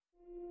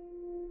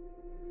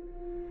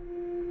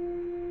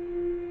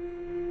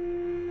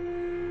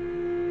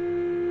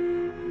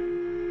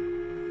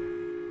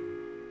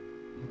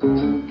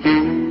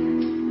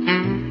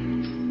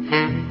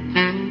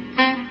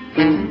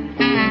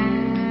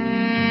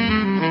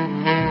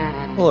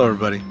Hello,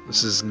 everybody.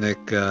 This is Nick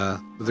with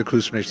the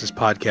Recluse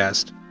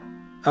podcast.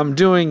 I'm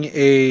doing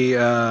a.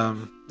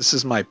 This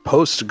is my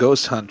post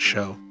ghost hunt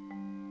show.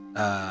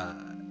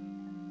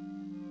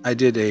 I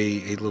did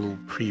a little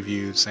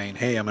preview saying,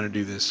 "Hey, I'm going to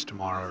do this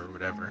tomorrow" or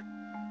whatever.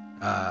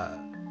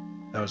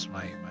 That was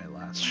my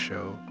last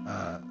show.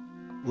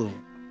 Little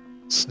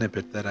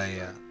snippet that I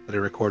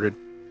recorded.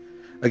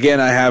 Again,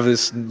 I have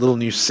this little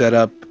new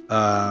setup.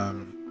 Has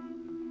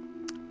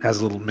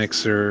a little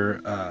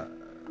mixer,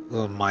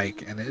 little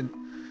mic, and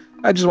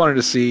I just wanted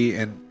to see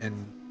and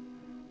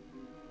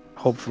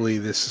hopefully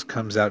this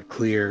comes out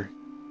clear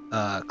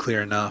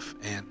enough,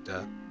 and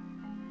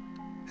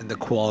the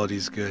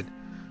quality's good.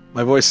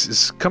 My voice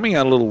is coming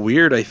out a little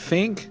weird, I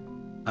think.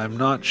 I'm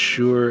not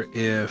sure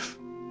if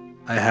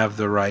I have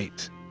the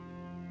right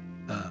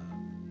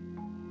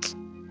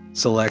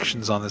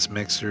selections on this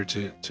mixer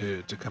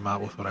to come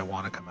out with what I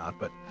want to come out,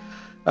 but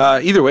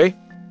either way.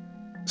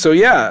 So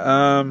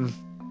yeah,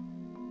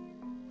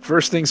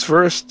 first things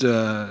first,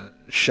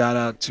 shout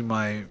out to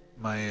my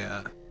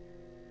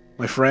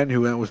friend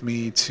who went with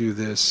me to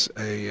this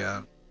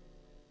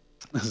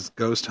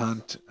ghost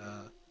hunt.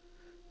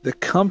 The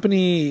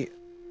company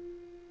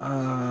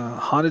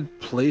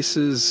Haunted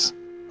Places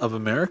of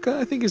America,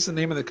 I think is the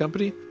name of the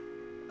company.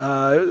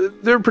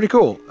 They're pretty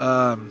cool.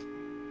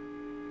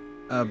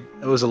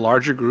 It was a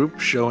larger group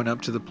showing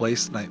up to the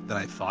place than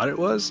I thought it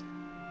was.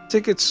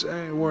 Tickets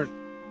weren't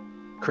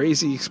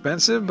crazy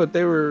expensive, but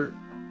they were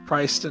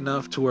priced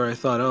enough to where I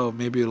thought, oh,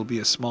 maybe it'll be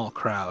a small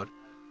crowd.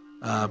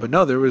 But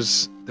no, there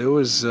was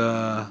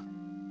a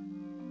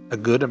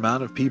good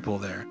amount of people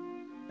there,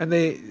 and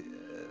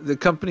the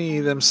company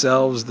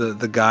themselves,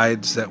 the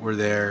guides that were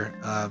there,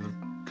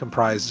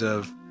 comprised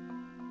of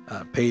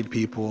paid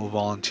people,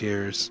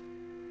 volunteers,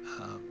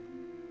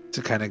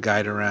 to kind of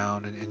guide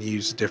around and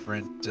use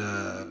different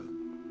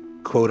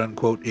quote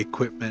unquote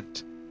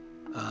equipment,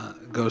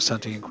 ghost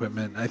hunting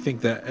equipment. I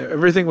think that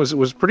everything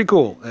was pretty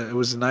cool. It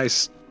was a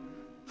nice,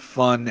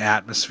 fun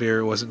atmosphere.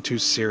 It wasn't too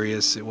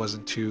serious. It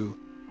wasn't too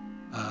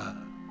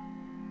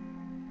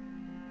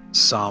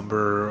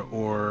somber,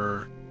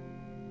 or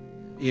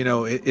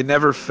it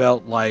never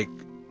felt like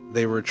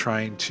they were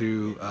trying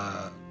to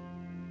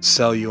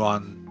sell you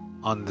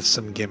on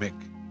some gimmick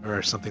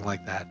or something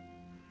like that.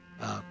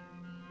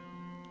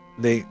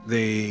 They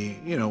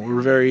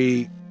were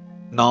very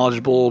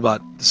knowledgeable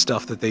about the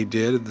stuff that they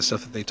did and the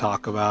stuff that they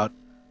talk about.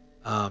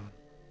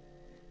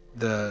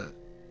 The,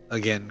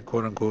 again,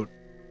 quote unquote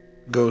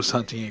ghost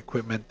hunting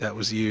equipment that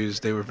was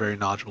used, they were very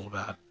knowledgeable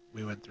about.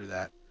 We went through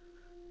that.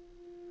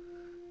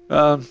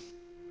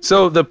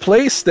 So the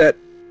place that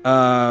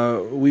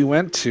we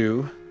went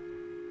to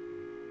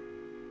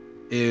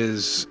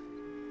is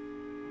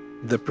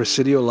the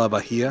Presidio La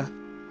Bahia.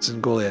 It's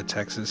in Goliad,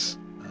 Texas.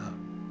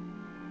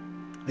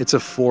 It's a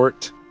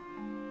fort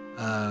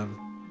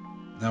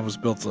that was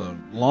built a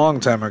long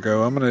time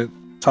ago. I'm going to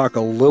talk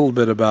a little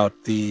bit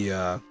about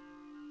the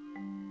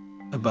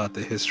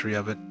history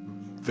of it.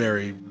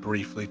 Very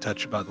briefly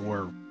touch about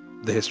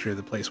the history of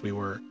the place we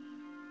were.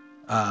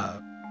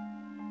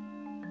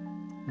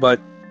 But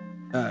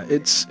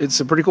it's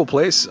a pretty cool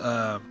place.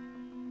 I've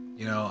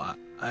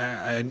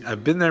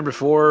been there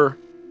before,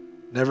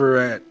 never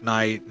at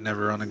night,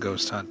 never on a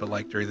ghost hunt, but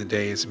like during the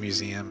day it's a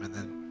museum, and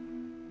then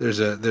there's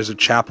a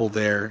chapel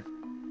there.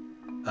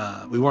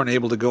 We weren't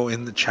able to go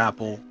in the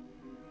chapel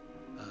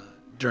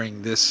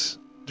during these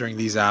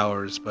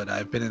hours, but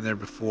I've been in there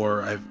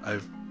before.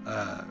 I've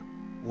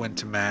went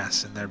to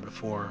mass in there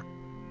before.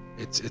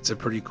 It's a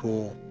pretty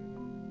cool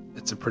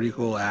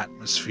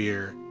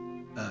atmosphere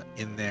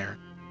in there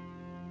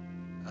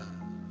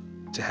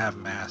to have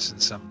mass in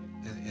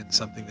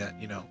something that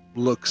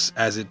looks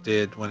as it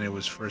did when it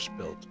was first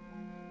built,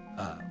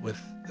 with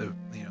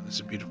there's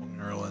a beautiful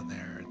mural in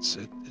there.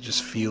 It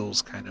just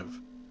feels kind of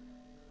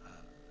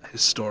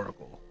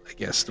historical, I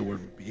guess the word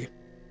would be.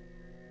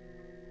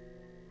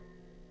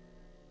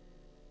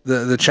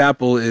 The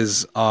chapel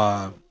is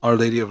Our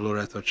Lady of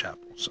Loreto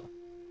Chapel. So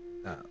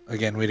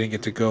again, we didn't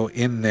get to go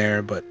in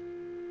there, but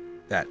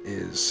that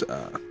is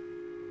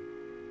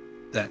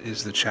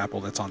the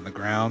chapel that's on the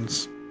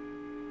grounds.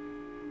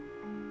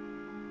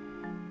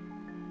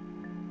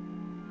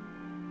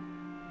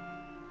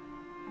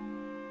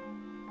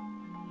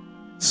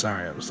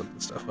 Sorry, I was looking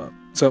stuff up.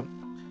 So,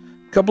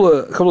 couple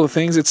of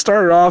things. It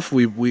started off,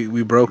 we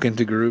broke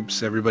into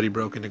groups. Everybody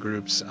broke into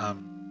groups,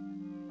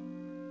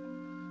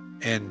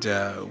 and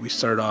we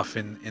started off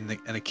in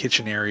a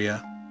kitchen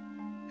area,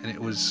 and it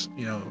was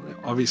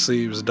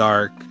obviously it was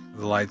dark.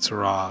 The lights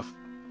were off.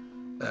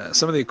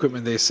 Some of the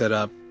equipment they set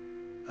up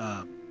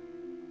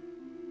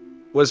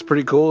was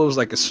pretty cool. It was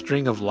like a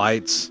string of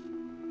lights.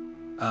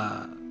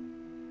 I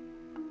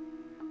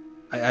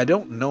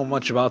don't know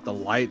much about the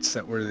lights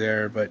that were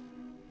there, but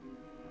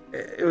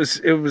it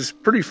was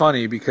pretty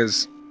funny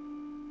because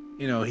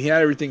he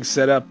had everything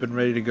set up and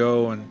ready to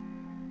go, and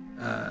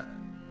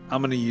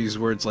I'm going to use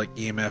words like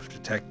EMF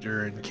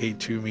detector and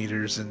K2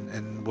 meters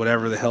and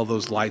whatever the hell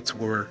those lights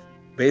were.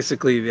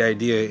 Basically, the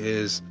idea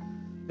is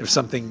if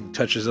something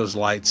touches those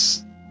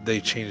lights, they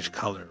change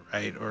color,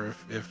 right? Or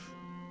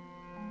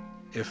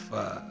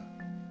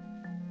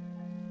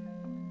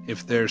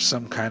if there's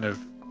some kind of,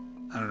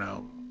 I don't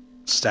know,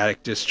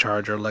 static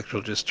discharge or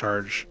electrical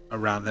discharge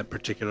around that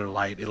particular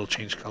light, it'll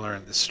change color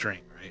in the string,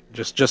 right?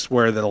 Just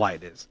where the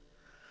light is.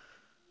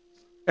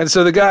 And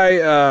so the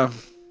guy,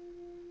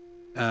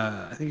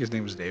 I think his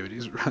name is David.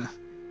 He's a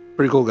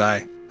pretty cool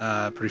guy,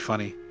 pretty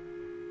funny.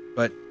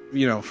 But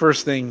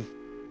first thing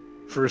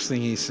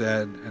he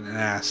said and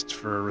asked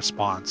for a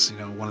response,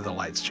 one of the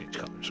lights changed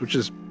colors, which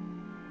is,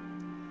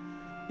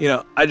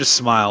 I just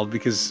smiled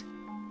because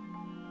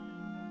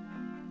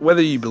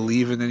whether you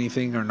believe in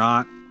anything or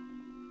not,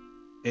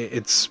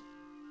 it's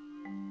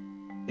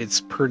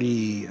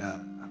pretty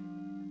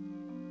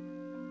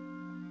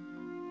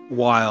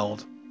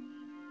wild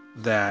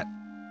that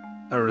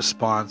a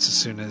response as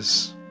soon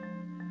as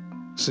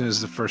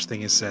the first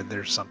thing is said,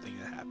 there's something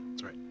that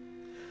happens, right?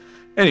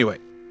 Anyway,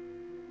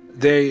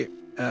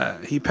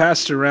 he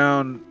passed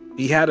around.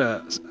 He had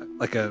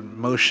a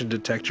motion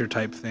detector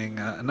type thing,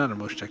 not a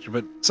motion detector,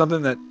 but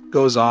something that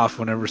goes off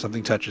whenever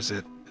something touches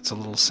it. It's a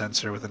little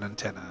sensor with an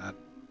antenna. I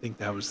think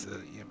that was the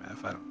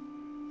EMF. I don't know.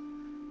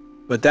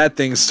 But that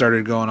thing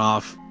started going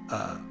off,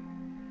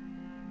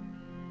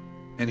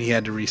 and he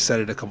had to reset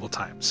it a couple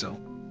times. So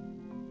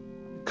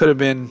it could have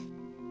been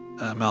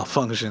a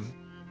malfunction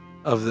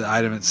of the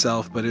item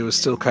itself, but it was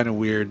still kind of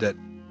weird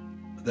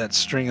that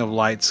string of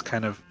lights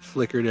kind of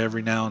flickered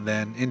every now and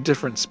then in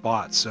different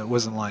spots. So it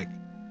wasn't like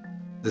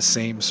the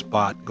same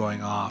spot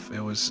going off.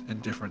 It was in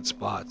different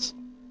spots.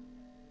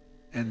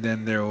 And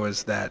then there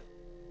was that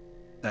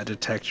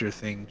detector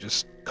thing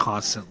just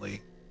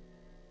constantly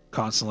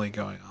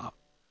going off.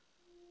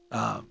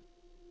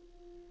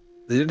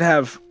 They did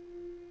have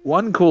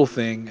one cool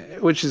thing,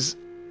 which is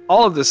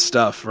all of this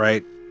stuff,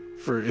 right?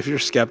 For if you're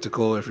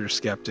skeptical, if you're a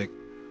skeptic,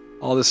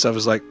 all this stuff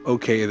is like,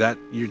 okay, that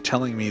you're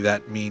telling me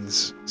that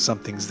means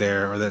something's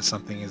there, or that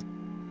something is,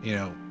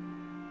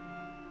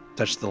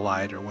 touched the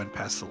light, or went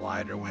past the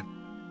light, or went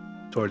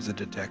towards the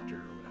detector,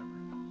 or whatever.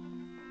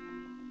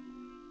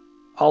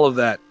 All of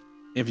that,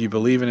 if you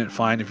believe in it,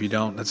 fine. If you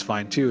don't, that's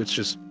fine too. It's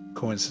just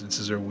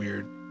coincidences are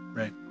weird,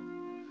 right?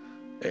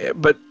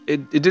 But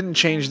it didn't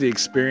change the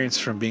experience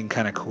from being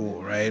kind of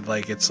cool, right?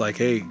 Like, it's like,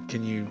 hey,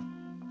 can you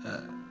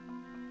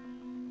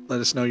let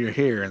us know you're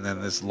here? And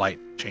then this light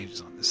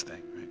changes on this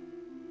thing, right?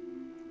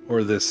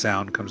 Or the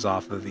sound comes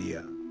off of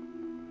the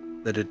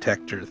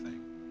detector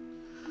thing.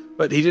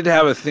 But he did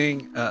have a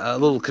thing, a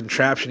little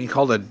contraption he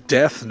called a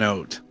death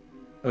note,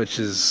 which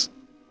is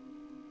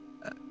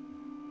a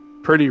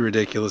pretty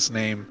ridiculous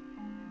name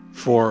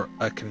for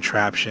a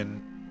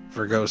contraption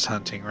for ghost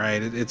hunting,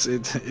 right?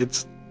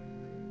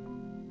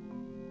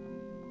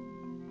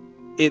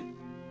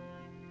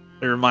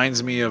 It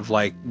reminds me of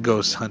like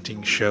ghost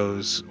hunting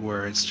shows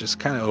where it's just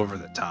kind of over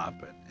the top,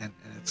 and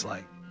it's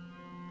like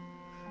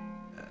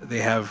they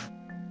have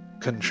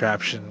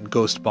contraption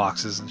ghost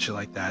boxes and shit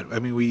like that. I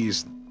mean, we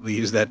use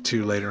that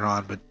too later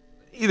on, but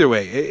either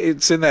way,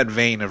 it's in that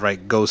vein of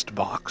like ghost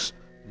box,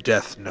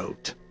 death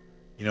note.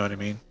 You know what I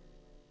mean?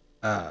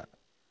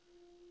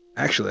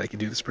 Actually, I can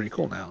do this pretty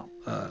cool now.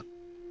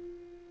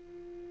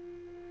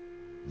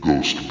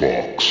 Ghost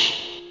box,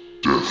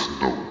 death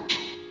note.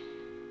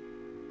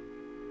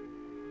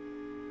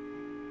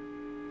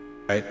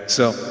 Right,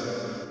 so,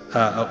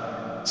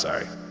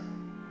 sorry.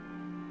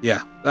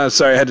 Yeah,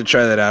 sorry, I had to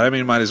try that out. I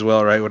mean, might as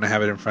well, right, when I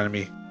have it in front of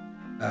me,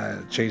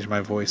 change my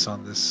voice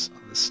on this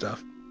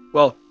stuff.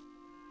 Well,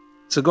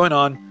 so going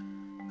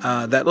on,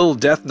 that little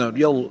death note,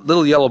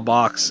 little yellow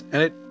box,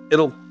 and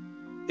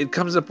it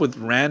comes up with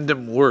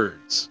random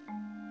words,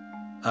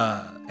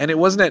 and it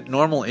wasn't at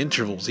normal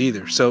intervals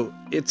either. So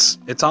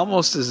it's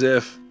almost as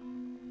if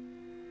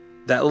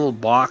that little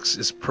box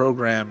is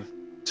programmed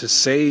to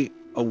say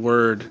a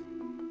word.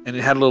 And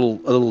it had a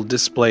little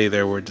display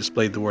there where it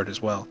displayed the word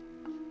as well.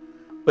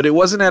 But it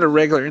wasn't at a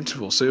regular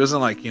interval, so it wasn't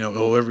like,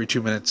 every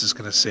 2 minutes it's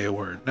going to say a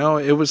word. No,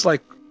 it was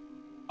like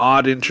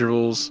odd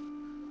intervals,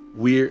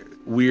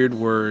 weird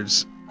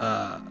words.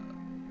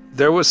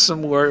 There was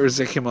some words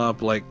that came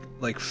up like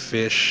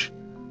fish,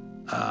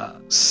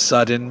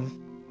 sudden,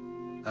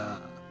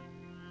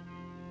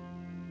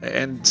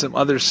 and some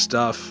other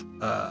stuff,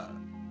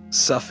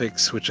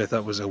 suffix, which I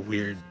thought was a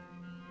weird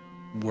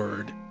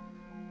word.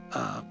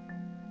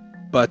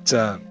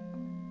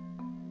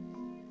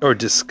 Or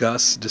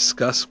discuss.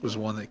 Discuss was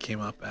one that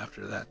came up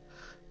after that.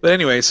 But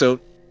anyway, so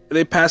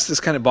they passed this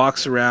kind of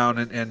box around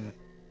and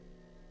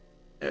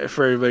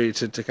for everybody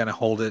to kind of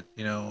hold it,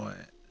 and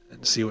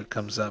see what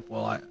comes up.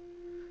 Well,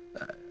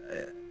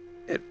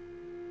 it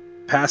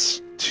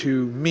passed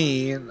to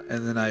me, and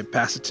then I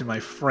passed it to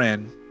my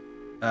friend,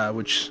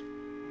 which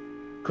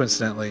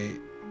coincidentally,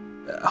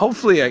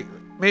 hopefully, I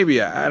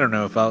don't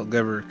know if I'll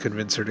ever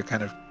convince her to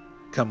kind of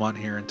come on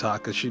here and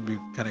talk, because she'd be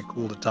kind of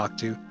cool to talk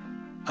to.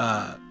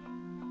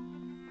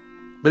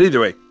 But either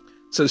way,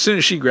 so as soon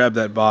as she grabbed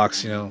that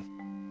box,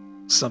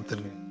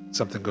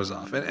 something goes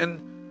off. And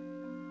I'm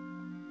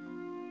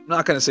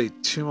not going to say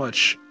too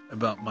much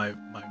about my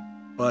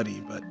buddy,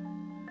 but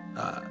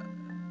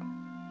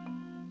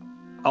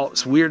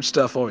weird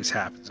stuff always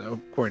happens,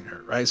 according to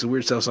her, right? So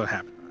weird stuff's not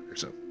happening around her,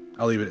 so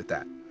I'll leave it at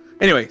that.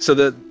 Anyway,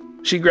 so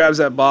she grabs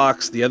that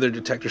box, the other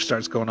detector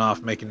starts going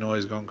off, making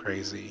noise, going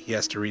crazy. He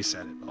has to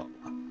reset it, blah,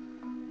 blah, blah.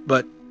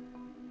 But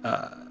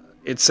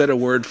it said a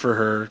word for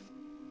her,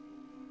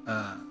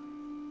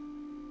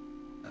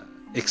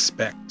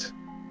 expect.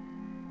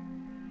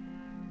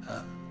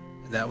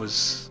 That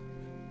was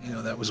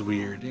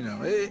weird.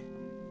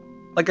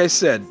 Like I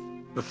said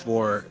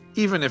before,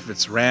 even if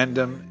it's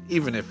random,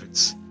 even if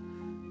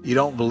you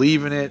don't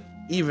believe in it,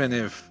 even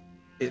if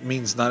it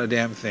means not a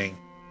damn thing,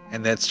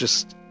 and it's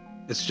just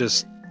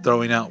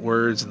throwing out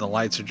words and the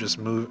lights are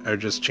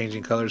just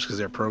changing colors because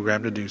they're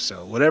programmed to do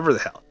so. Whatever the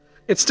hell,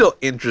 it's still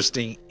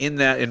interesting in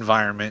that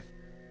environment.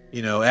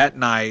 At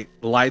night,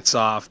 lights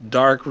off,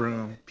 dark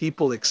room,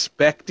 people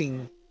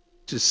expecting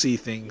to see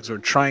things or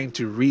trying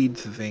to read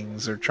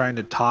things or trying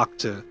to talk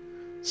to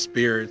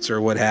spirits or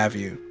what have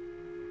you.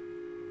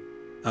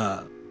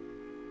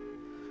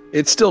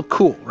 It's still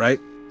cool,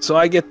 right? So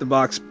I get the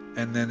box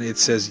and then it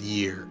says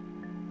year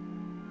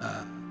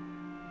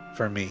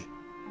for me.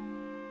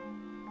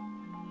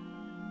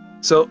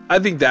 So I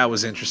think that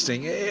was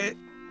interesting. It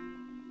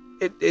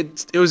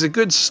was a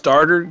good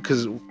starter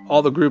because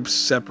all the groups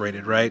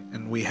separated, right?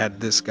 And we had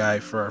this guy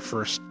for our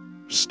first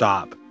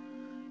stop.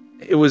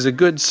 It was a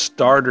good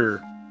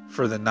starter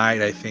for the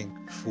night, I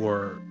think,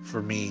 for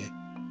me,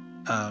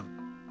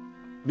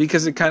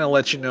 because it kind of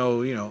lets you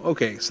know,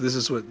 okay, so this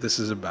is what this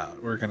is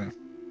about. We're gonna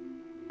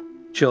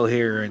chill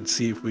here and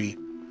see if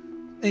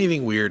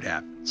anything weird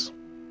happens.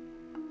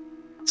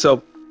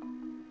 So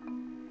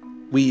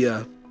we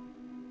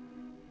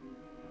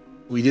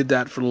did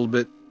that for a little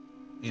bit.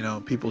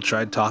 People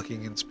tried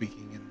talking and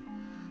speaking and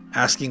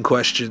asking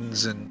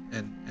questions and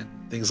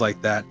things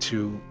like that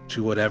to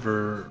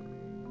whatever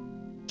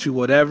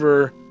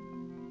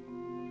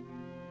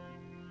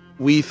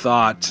we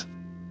thought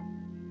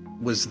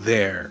was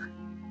there,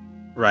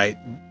 right?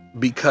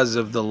 Because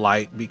of the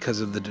light,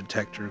 because of the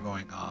detector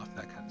going off,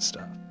 that kind of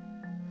stuff.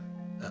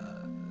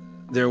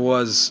 There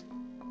was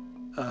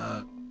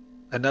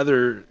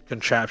another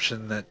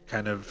contraption that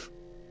kind of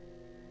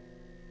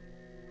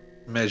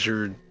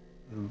measured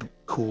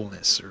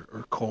coolness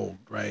or cold,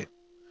 right?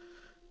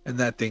 And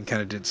that thing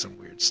kind of did some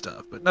weird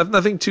stuff, but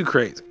nothing too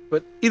crazy.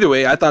 But either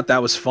way, I thought that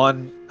was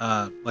fun.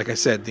 Like I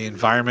said, the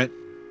environment,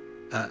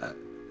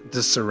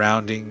 the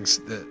surroundings,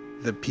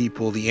 the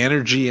people, the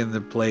energy in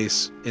the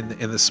place, in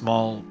the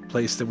small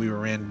place that we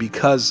were in,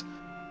 because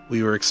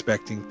we were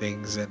expecting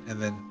things, and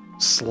then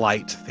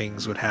slight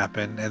things would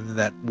happen, and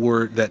that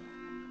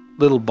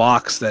little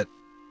box that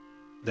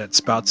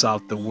spouts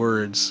out the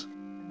words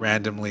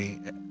randomly.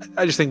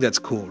 I just think that's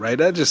cool, right?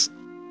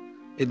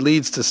 It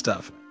leads to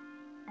stuff.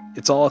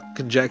 It's all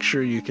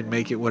conjecture. You can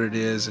make it what it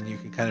is, and you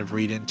can kind of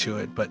read into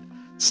it, but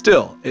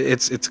still,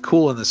 it's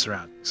cool in the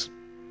surroundings.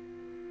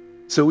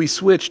 So we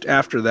switched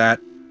after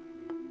that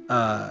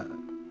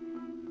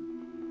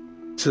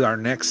to our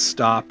next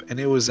stop, and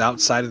it was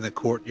outside in the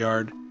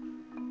courtyard,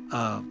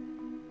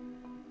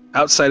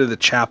 outside of the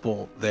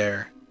chapel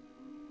there.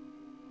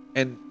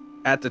 And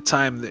at the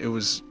time, it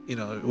was,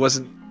 it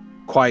wasn't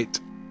quite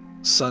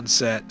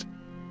sunset,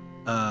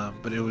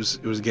 but it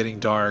was getting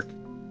dark.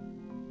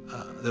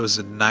 There was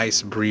a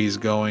nice breeze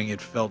going. It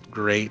felt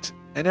great,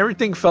 and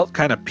everything felt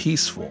kind of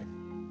peaceful.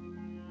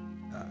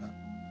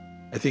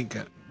 I think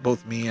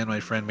both me and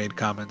my friend made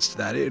comments to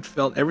that.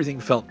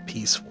 Everything felt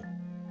peaceful.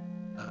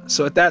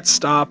 So at that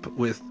stop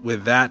with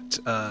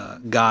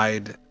that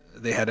guide,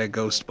 they had a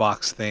ghost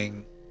box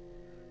thing,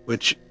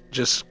 which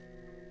just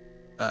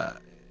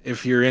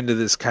if you're into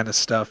this kind of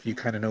stuff, you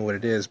kind of know what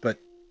it is. But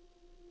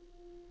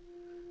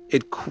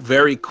it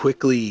very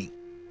quickly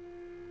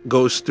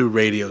goes through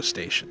radio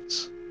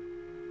stations,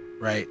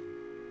 right?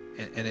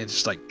 And it's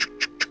just like,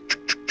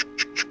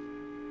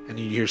 and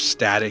you hear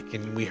static,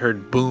 and we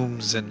heard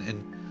booms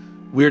and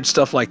weird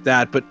stuff like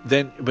that. But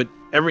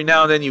every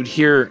now and then you'd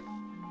hear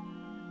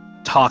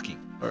talking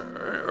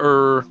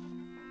or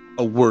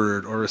a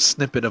word or a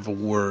snippet of a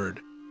word,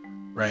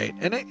 right?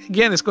 And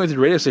again, it's going through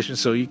the radio station,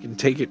 so you can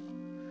take it.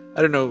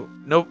 I don't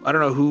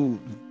know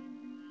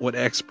what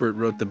expert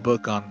wrote the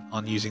book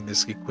on using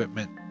this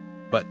equipment,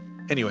 but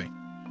anyway,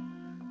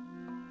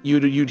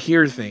 you'd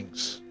hear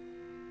things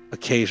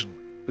occasionally,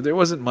 but there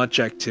wasn't much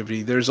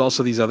activity. There's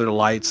also these other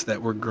lights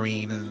that were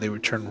green and they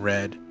would turn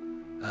red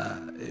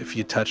if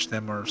you touched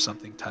them or if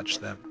something touched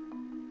them.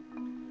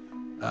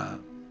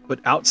 But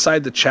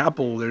outside the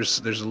chapel, there's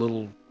a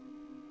little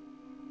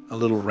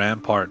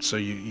rampart, so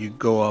you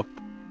go up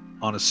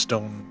on a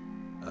stone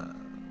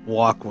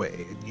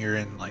walkway, and you're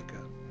in like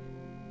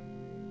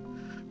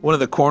one of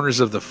the corners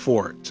of the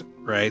fort,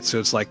 right? So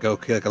it's like a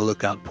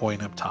lookout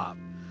point up top.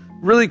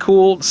 Really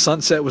cool.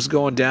 Sunset was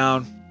going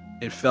down.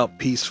 It felt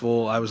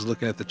peaceful. I was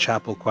looking at the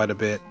chapel quite a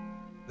bit.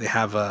 They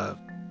have a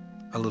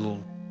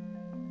little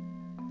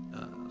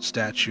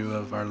statue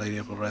of Our Lady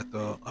of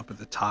Loreto up at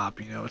the top.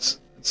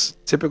 It's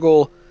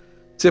typical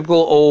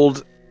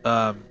old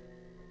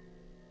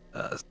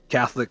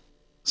Catholic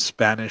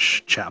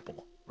Spanish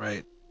chapel,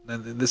 right?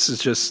 And this is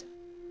just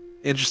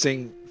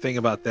interesting thing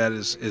about that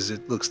is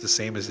it looks the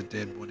same as it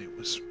did when it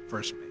was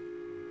first made.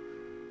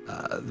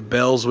 The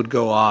bells would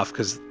go off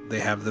because they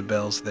have the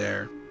bells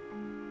there,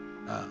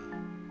 uh,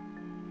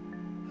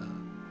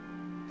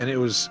 and it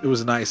was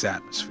a nice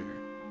atmosphere.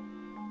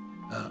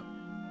 Uh,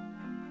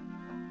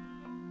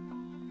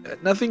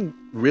 Nothing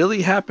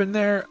really happened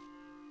there,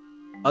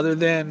 other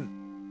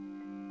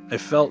than I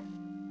felt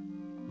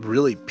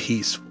really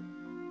peaceful,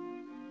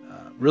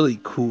 really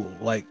cool.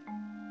 Like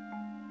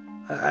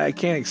I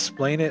can't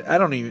explain it. I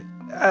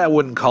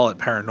wouldn't call it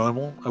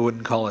paranormal. I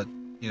wouldn't call it,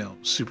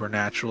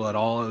 supernatural at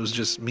all. It was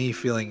just me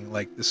feeling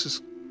like this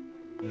is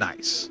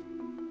nice.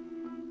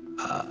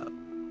 Uh,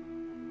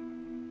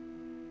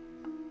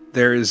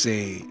 there is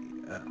uh,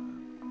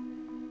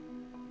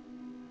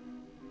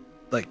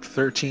 like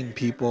 13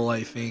 people,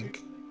 I think,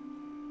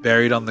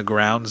 buried on the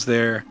grounds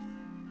there.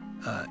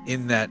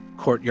 In that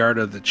courtyard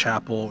of the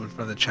chapel, in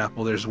front of the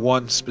chapel, there's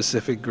one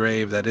specific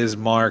grave that is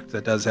marked,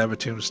 that does have a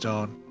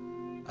tombstone.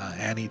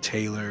 Annie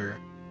Taylor,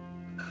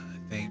 I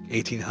think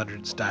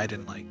 1800s, died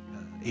in like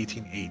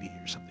 1880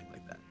 or something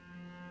like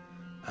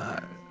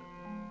that.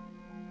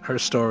 Her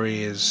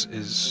story is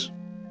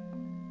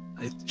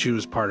she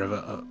was part of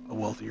a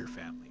wealthier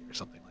family or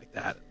something like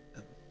that.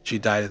 And she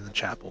died in the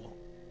chapel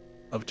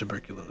of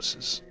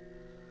tuberculosis.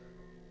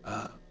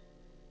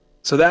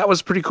 So that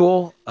was pretty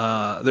cool.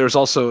 There was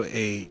also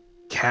a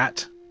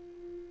cat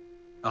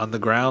on the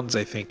grounds.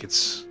 I think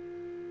it's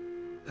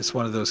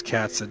one of those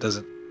cats that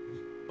doesn't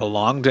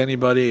belong to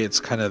anybody.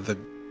 It's kind of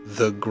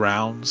the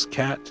grounds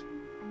cat.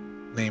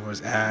 Name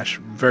was Ash.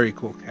 Very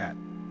cool cat.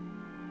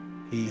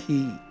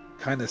 He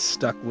kind of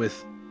stuck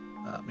with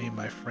me and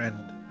my friend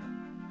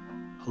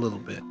a little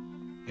bit.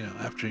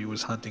 After he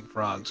was hunting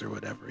frogs or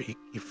whatever, he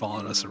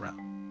followed us around.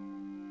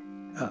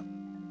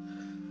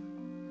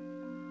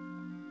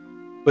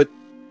 But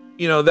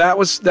that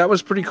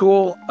was pretty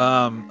cool.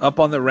 Up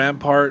on the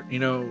rampart,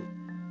 I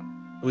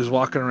was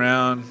walking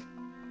around,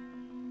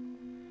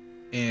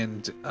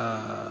 and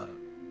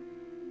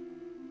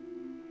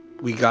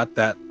we got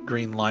that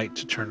green light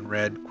to turn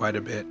red quite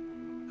a bit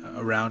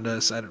around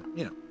us. I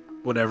don't,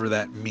 whatever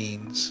that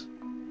means.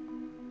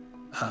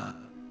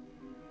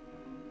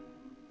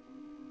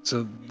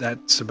 So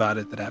that's about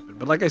it that happened.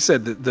 But like I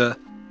said,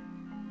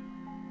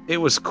 it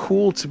was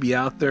cool to be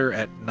out there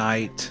at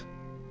night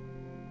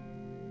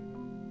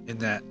in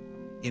that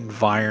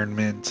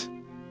environment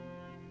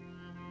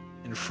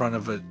in front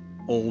of an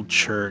old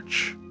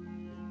church.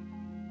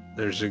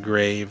 There's a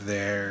grave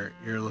there.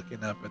 You're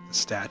looking up at the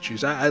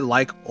statues. I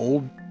like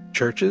old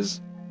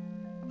churches.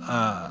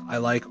 I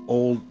like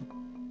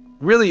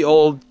really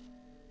old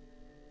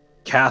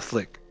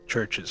Catholic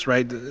churches,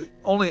 right?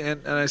 Only,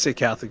 and I say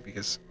Catholic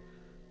because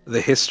the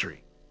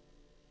history,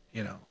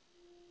 I'm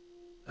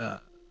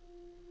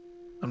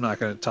not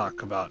going to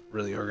talk about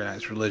really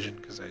organized religion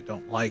because I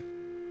don't like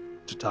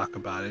to talk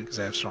about it because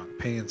I have strong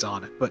opinions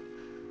on it. But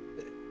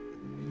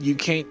you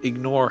can't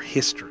ignore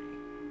history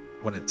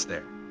when it's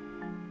there.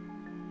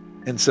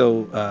 And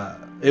so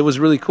it was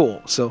really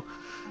cool. So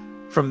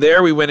from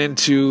there we went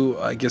into,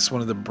 I guess,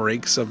 one of the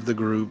breaks of the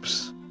group,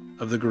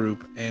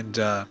 and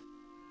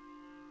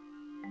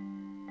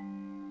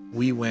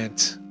we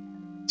went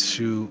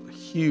to a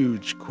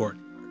huge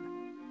courtyard.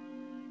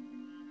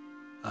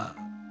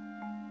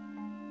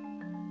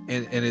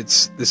 And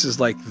this is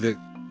like the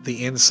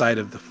inside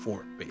of the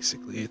fort,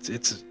 basically. It's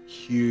a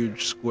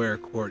huge square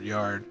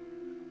courtyard.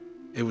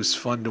 It was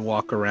fun to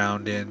walk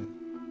around in.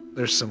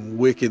 There's some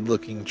wicked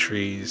looking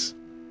trees.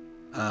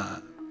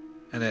 And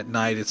at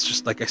night, it's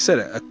just, like I said,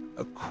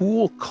 a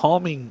cool,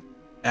 calming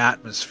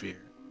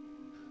atmosphere.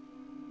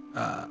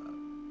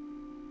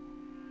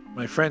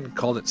 My friend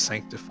called it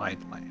sanctified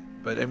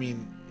land, but I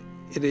mean,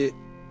 it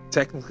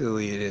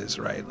technically it is,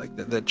 right? Like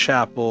the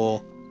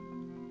chapel,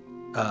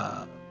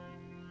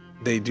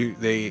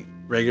 they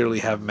regularly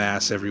have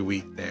mass every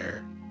week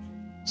there,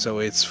 so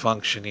it's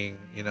functioning.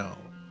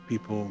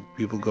 People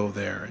go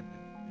there and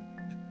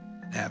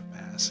have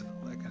mass and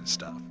all that kind of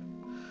stuff.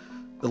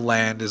 The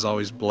land is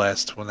always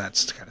blessed when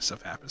that kind of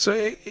stuff happens. So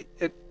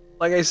it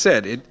like I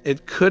said,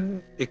 it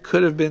could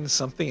have been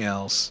something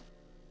else,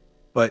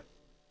 but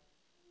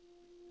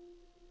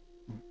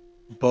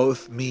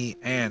both me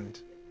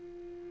and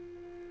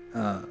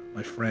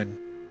my friend,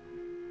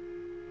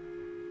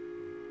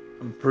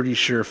 I'm pretty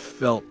sure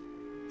felt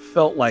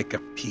like a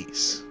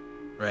peace,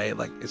 right?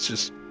 Like it's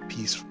just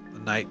peaceful. The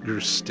night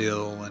grew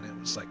still and it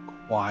was like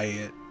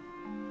quiet.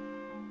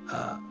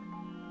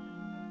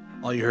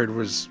 All you heard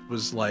was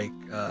like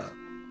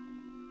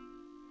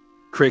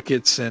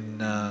crickets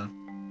and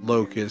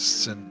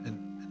locusts,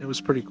 and it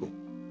was pretty cool.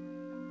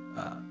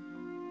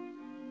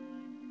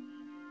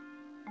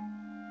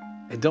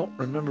 I don't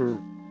remember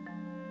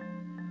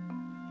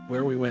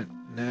where we went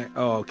next.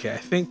 Oh, okay. I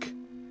think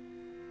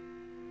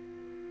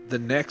the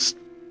next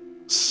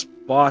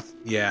spot.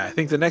 Yeah, I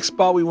think the next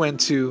spot we went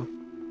to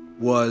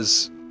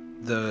was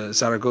the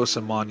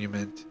Zaragoza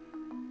Monument.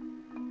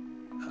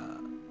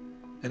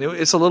 And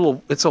it's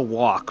a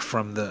walk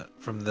from the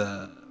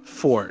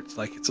fort.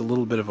 Like it's a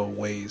little bit of a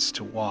ways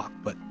to walk,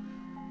 but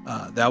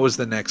That was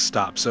the next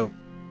stop. So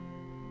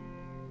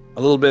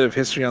a little bit of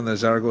history on the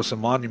Zaragoza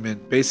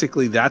Monument.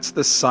 Basically, that's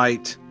the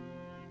site.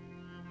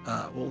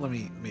 Well, let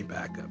me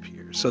back up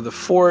here. So the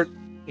fort,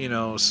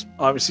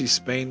 obviously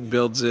Spain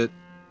builds it.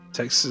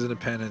 Texas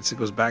independence. It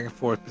goes back and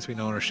forth between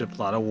ownership. A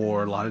lot of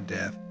war, a lot of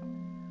death.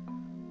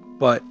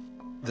 But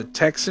the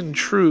Texan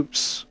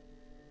troops,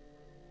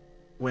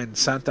 when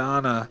Santa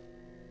Anna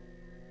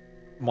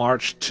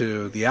marched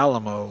to the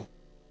Alamo,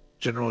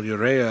 General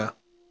Urrea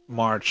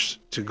marched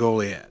to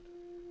Goliad,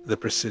 the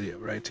Presidio,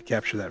 right, to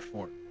capture that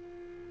fort.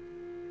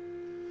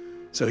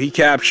 So he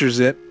captures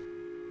it.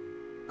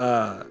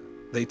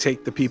 They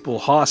take the people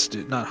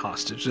hostage, not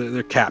hostage,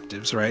 they're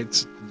captives, right?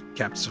 It's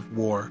captives of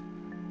war.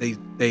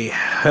 They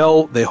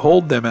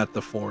hold them at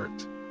the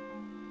fort.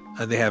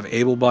 They have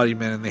able-bodied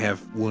men and they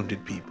have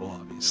wounded people,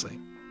 obviously.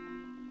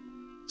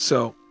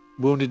 So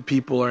wounded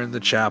people are in the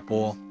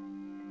chapel.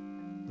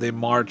 They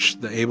march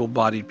the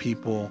able-bodied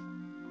people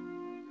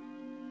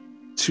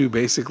to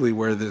basically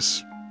where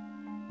this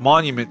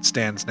monument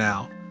stands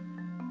now,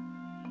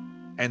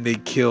 and they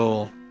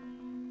kill,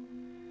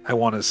 I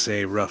want to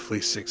say, roughly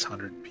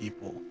 600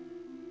 people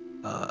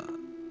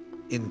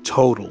in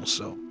total.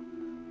 So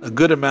a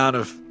good amount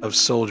of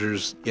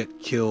soldiers get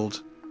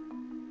killed.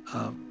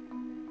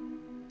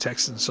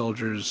 Texan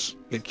soldiers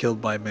get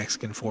killed by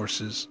Mexican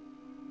forces.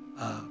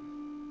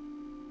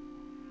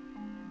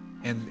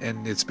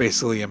 And it's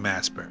basically a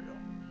mass burial.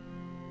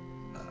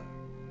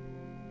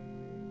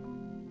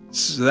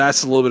 So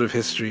that's a little bit of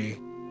history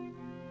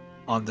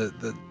on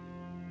the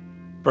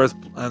birth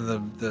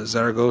and the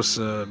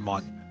Zaragoza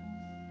monument.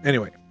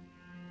 Anyway,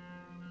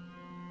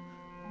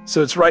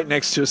 so it's right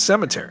next to a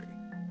cemetery,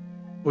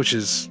 which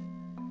is,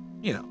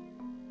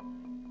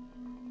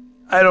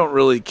 I don't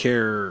really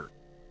care.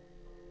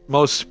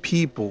 Most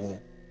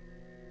people,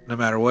 no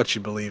matter what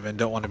you believe in,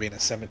 don't want to be in a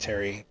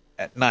cemetery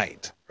at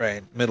night,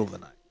 right? Middle of the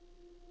night.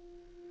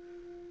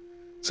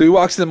 So he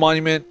walks to the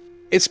monument.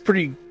 It's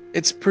pretty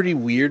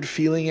weird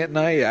feeling at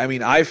night. I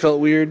mean, I felt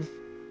weird.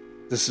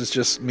 This is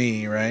just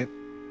me, right?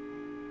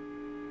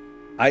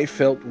 I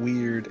felt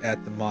weird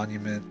at the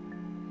monument.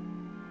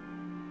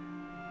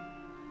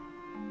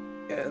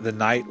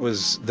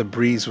 The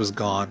breeze was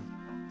gone.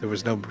 There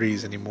was no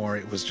breeze anymore.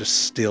 It was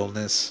just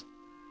stillness.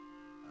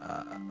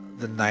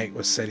 The night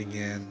was setting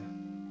in.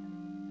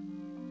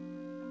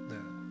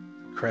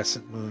 The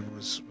crescent moon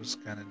was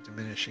kind of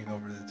diminishing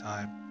over the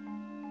time.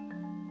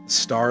 The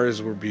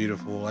stars were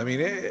beautiful. I mean,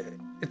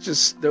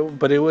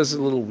 but it was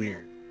a little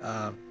weird.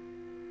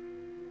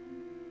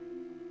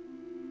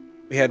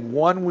 We had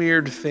one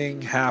weird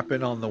thing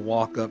happen on the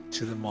walk up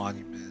to the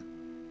monument,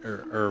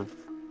 or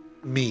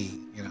me,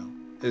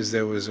 is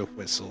there was a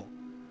whistle.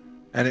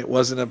 And it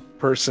wasn't a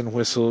person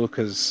whistle,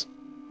 because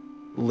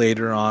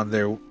later on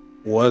there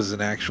was an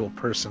actual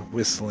person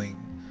whistling.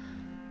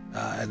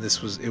 And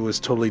it was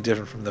totally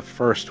different from the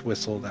first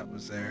whistle that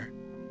was there.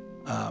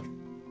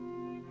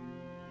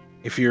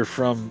 If you're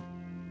from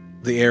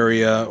the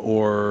area,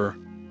 or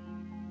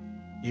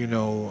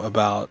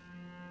about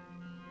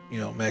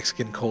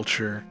Mexican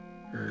culture,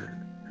 or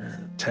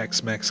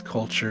Tex-Mex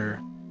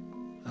culture,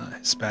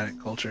 Hispanic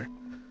culture,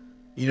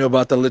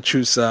 about the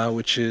lechuza,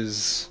 which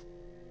is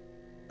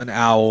an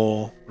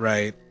owl,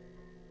 right?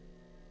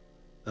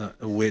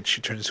 A witch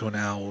who turns into an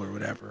owl or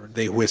whatever.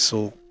 They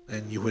whistle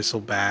and you whistle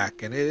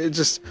back, and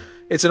it's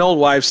an old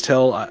wives'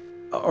 tale,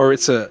 or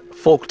it's a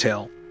folk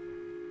tale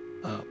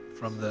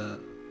from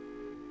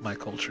my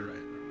culture,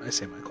 right? I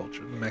say my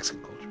culture, the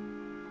Mexican culture.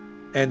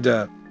 And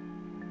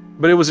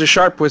but it was a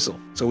sharp whistle.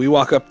 So we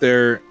walk up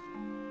there.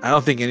 I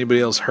don't think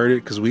anybody else heard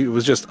it, because it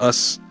was just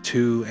us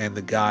two and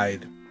the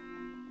guide.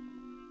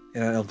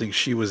 And I don't think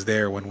she was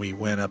there when we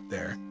went up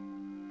there.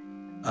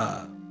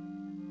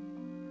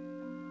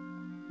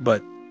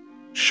 But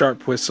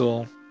sharp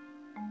whistle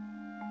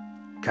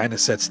kind of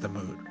sets the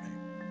mood,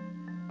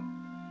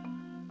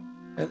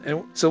 right?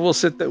 And so we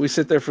sit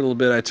there for a little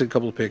bit. I took a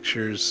couple of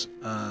pictures.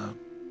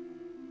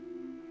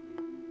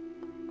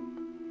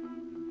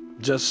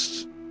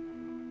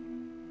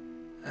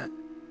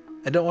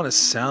 I don't want to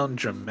sound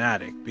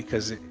dramatic,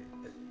 because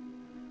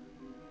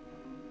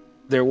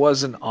there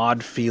was an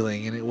odd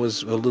feeling, and it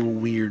was a little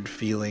weird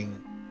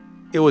feeling.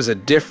 It was a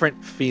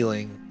different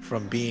feeling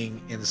from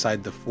being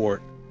inside the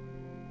fort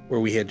where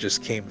we had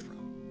just came from,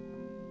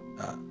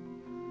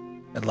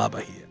 in La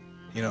Bahia.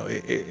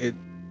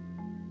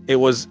 It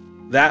was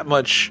that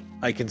much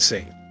I can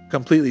say,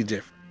 completely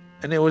different.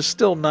 And it was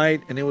still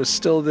night, and it was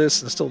still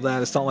this and still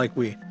that. It's not like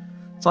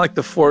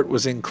the fort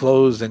was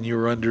enclosed and you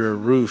were under a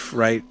roof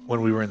right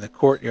when we were in the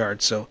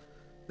courtyard. So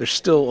there's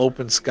still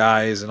open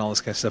skies and all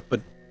this kind of stuff,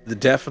 but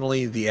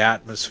definitely the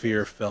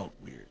atmosphere felt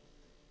weird.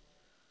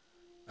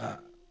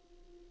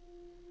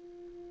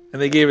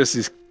 And they gave us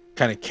these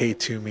kind of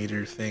K2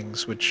 meter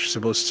things, which are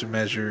supposed to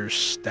measure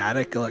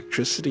static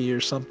electricity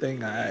or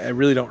something. I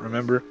really don't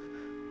remember.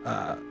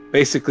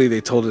 Basically,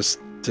 they told us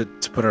to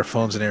put our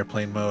phones in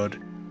airplane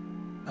mode.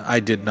 I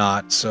did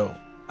not, so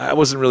I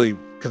wasn't really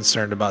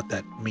concerned about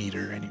that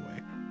meter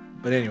anyway.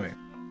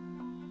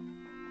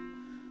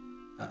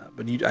 But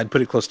but I'd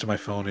put it close to my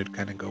phone. It'd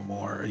kind of go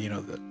more.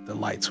 The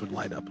lights would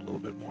light up a little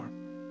bit more.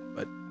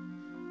 But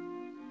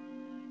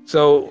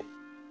so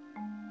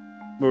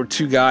we were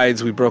two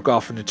guides. We broke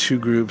off into two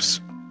groups.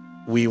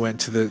 We went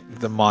to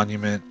the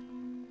monument,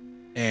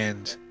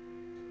 and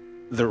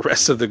the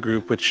rest of the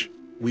group, which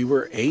we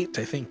were 8,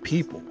 I think,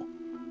 people.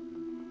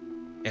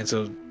 And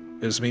so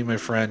it was me and my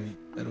friend,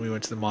 and we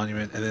went to the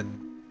monument, and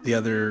then the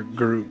other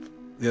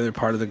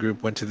part of the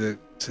group went to the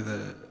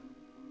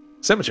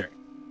cemetery.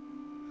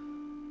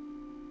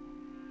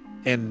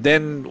 And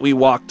then we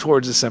walked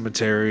towards the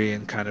cemetery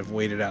and kind of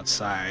waited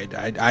outside.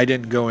 I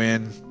didn't go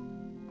in,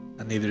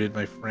 and neither did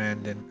my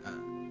friend. And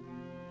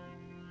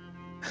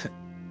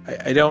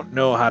I don't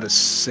know how to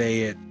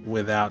say it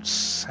without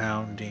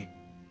sounding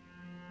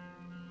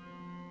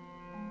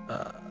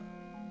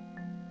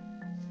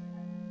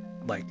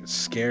like a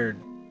scared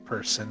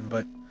person,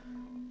 but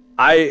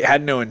I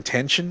had no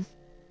intention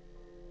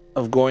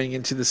of going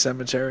into the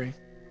cemetery.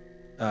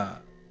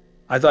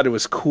 I thought it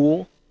was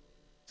cool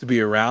to be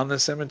around the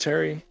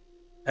cemetery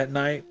at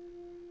night,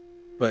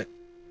 but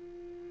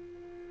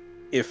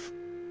if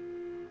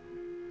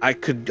I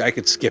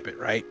could skip it,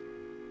 right?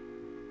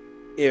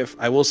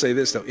 I will say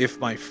this though, if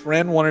my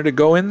friend wanted to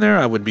go in there,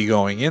 I would be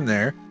going in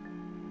there,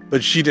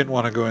 but she didn't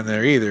want to go in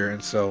there either,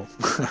 and so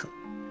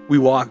we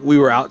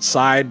were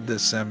outside the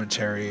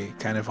cemetery,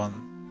 kind of on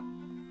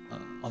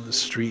the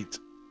street,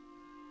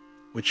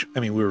 which, I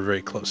mean, we were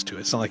very close to it.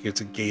 It's not like it's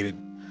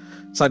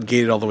not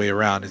gated all the way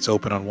around. It's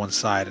open on one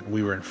side, and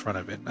we were in front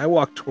of it. And I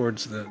walked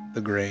towards the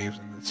graves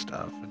and the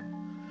stuff, and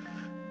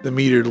the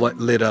meter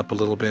lit up a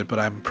little bit, but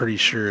I'm pretty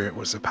sure it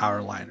was a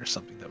power line or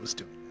something that was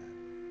doing that.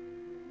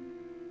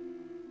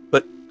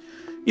 But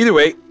either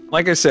way,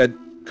 like I said,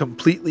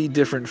 completely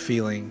different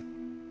feeling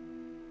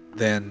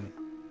than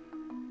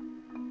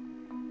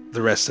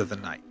the rest of the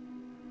night.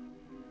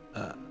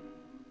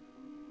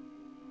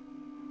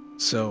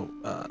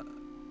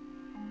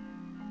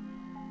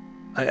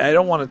 I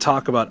don't want to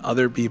talk about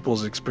other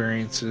people's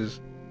experiences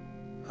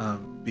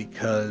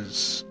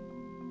because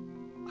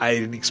I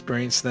didn't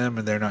experience them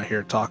and they're not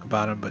here to talk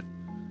about them, but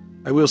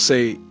I will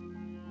say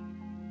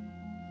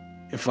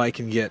if I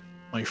can get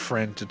my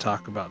friend to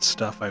talk about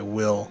stuff, I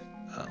will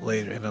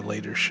later in a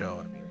later show.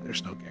 I mean,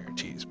 there's no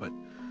guarantees, but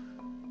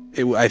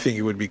I think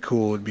it would be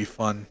cool. It would be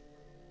fun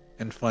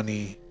and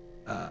funny,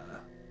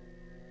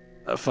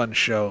 a fun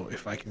show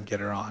if I can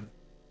get her on.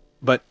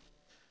 But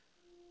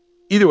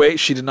either way,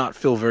 she did not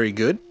feel very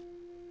good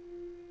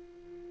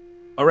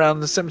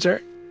around the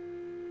cemetery,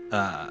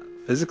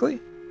 physically,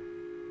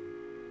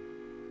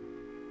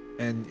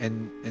 and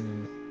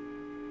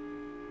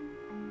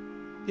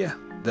yeah,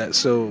 that's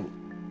so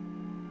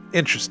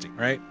interesting,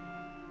 right?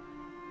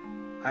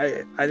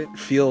 I didn't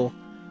feel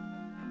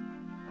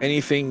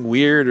anything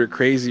weird or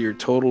crazy or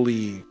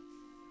totally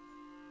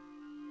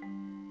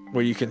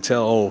where you can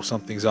tell, oh,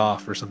 something's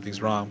off or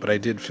something's wrong, but I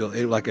did feel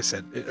it. Like I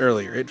said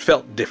earlier, it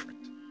felt different.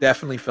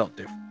 Definitely felt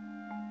different.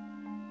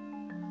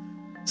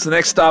 So the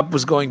next stop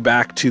was going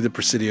back to the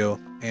Presidio,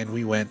 and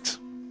we went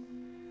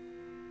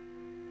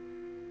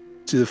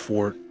to the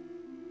fort,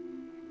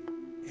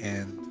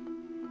 and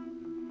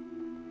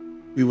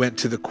we went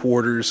to the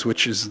quarters,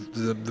 which is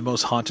the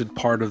most haunted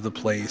part of the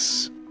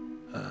place,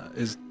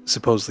 is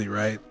supposedly,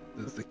 right?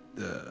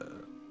 The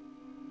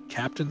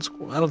captain's.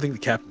 I don't think the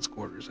captain's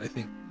quarters. I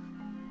think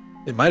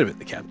it might have been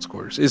the captain's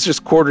quarters. It's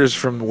just quarters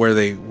from where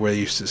they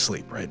used to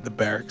sleep, right? The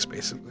barracks,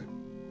 basically.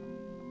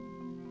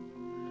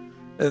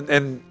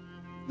 And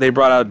they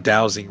brought out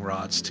dowsing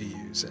rods to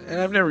use. And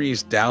I've never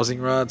used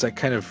dowsing rods. I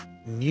kind of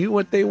knew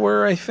what they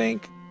were, I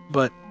think.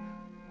 But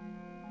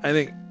I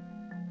think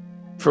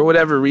for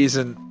whatever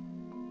reason,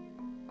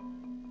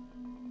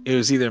 it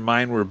was either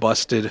mine were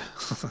busted.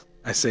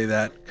 I say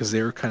that because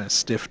they were kind of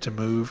stiff to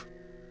move.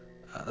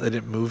 They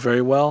didn't move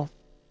very well.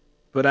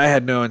 But I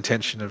had no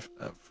intention of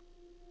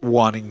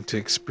wanting to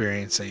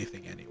experience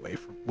anything anyway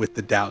with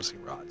the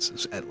dowsing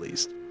rods, at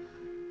least.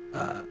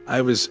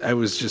 I was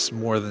just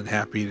more than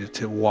happy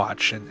to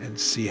watch and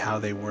see how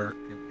they work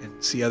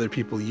and see other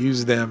people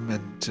use them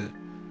and to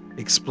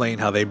explain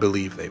how they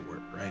believe they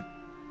work, right?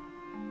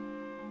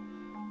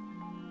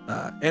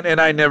 And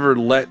I never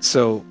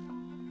so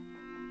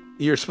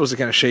you're supposed to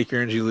kind of shake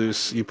your energy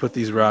loose. You put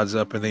these rods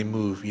up and they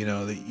move.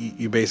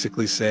 You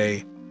basically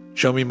say,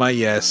 show me my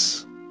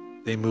yes.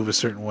 They move a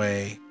certain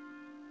way.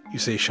 You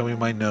say, show me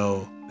my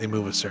no. They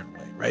move a certain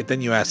way, right?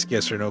 Then you ask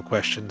yes or no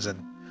questions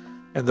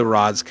and the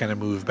rods kind of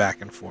move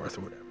back and forth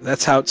or whatever.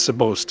 That's how it's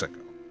supposed to go,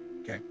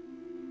 okay?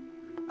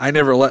 I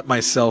never let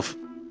myself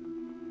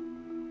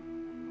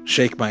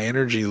shake my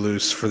energy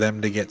loose for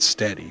them to get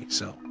steady.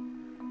 So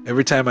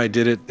every time I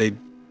did it, they'd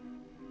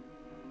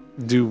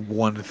do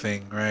one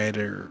thing, right?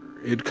 Or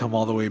it'd come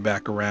all the way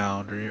back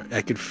around, or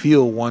I could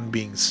feel one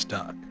being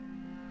stuck.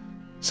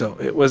 So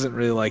it wasn't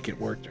really like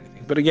it worked or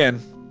anything. But again,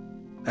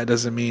 that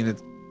doesn't mean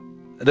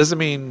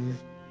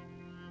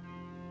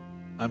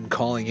I'm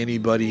calling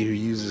anybody who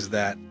uses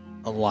that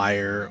a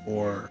liar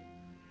or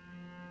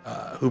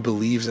who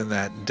believes in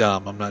that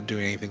dumb. I'm not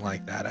doing anything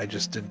like that. I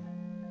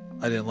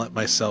didn't let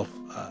myself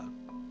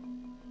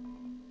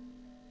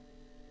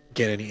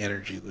get any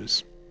energy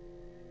loose.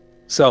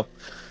 So,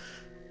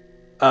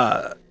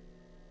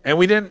 and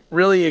we didn't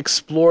really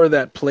explore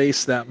that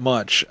place that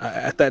much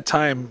at that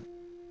time.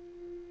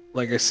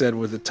 Like I said,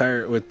 with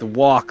the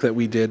walk that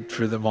we did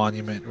for the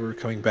monument, we were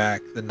coming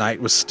back. The night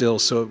was still,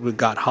 so it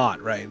got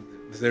hot. Right,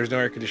 there's no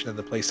air conditioning in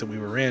the place that we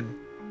were in,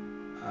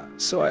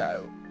 so I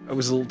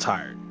was a little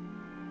tired.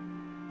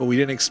 But we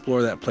didn't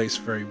explore that place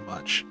very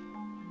much.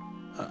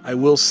 I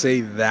will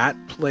say that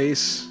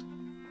place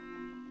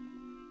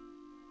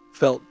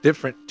felt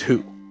different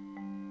too.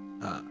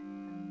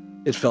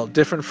 It felt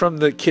different from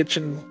the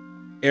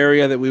kitchen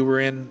area that we were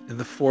in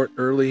the fort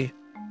earlier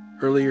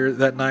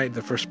that night,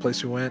 the first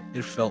place we went.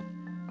 It felt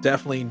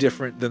definitely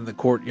different than the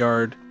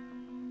courtyard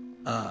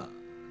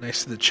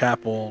next to the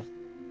chapel,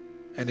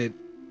 and it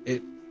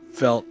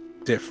felt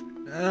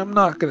different. I'm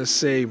not going to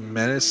say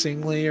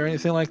menacingly or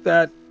anything like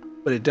that,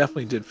 but it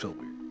definitely did feel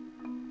weird.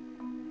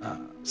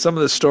 Some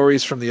of the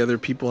stories from the other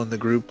people in the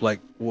group,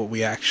 like what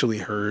we actually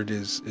heard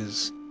is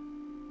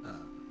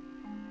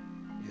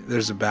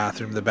there's a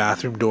bathroom. The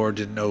bathroom door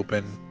didn't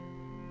open.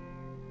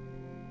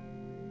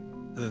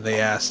 And then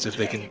they asked if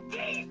they can...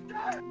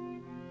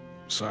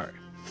 Sorry.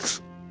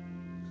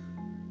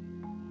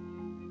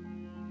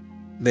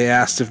 They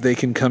asked if they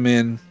can come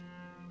in,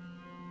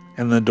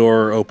 and the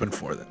door opened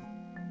for them.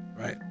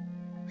 Right?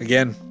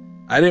 Again,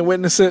 I didn't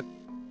witness it,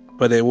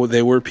 but they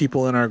were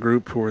people in our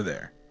group who were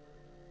there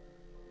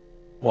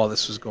while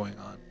this was going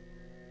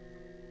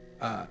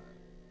on.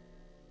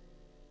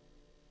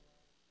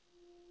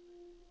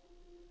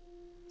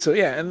 So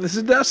yeah, and this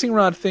dowsing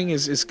rod thing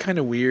is kind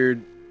of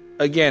weird.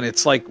 Again,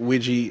 it's like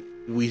Ouija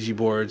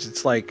boards.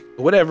 It's like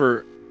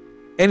whatever,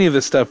 any of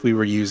the stuff we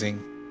were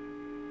using.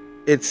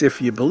 It's if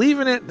you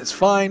believe in it, it's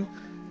fine.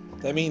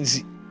 That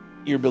means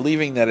you're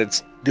believing that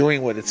it's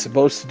doing what it's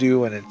supposed to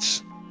do, and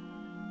it's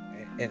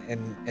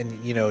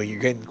and you know,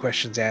 you're getting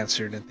questions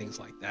answered and things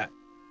like that.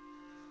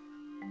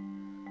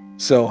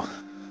 So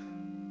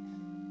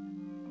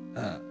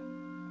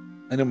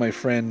I know my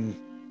friend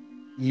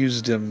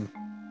used them,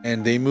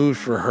 and they moved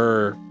for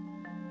her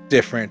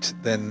different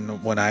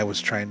than when I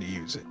was trying to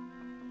use it.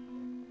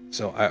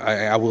 So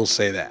I will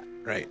say that,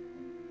 right?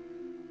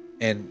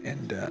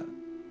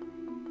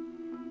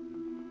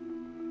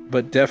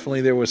 But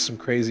definitely there was some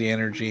crazy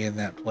energy in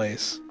that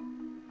place.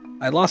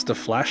 I lost a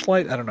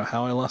flashlight. I don't know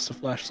how I lost a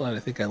flashlight. I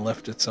think I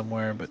left it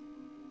somewhere, but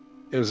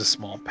it was a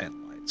small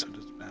pen light, so it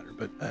doesn't matter.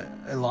 But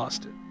I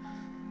lost it.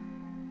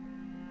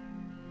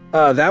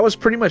 That was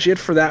pretty much it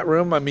for that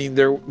room. I mean,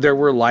 there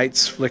were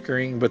lights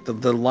flickering, but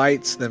the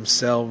lights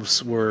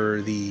themselves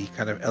were the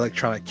kind of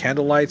electronic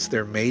candle lights.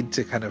 They're made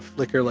to kind of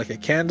flicker like a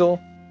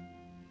candle,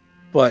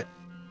 but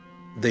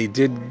they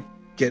did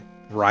get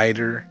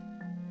brighter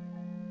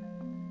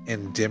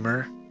and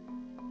dimmer,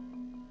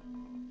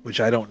 which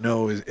I don't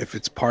know if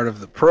it's part of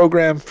the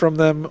program from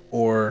them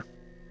or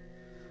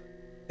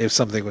if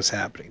something was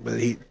happening. But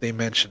they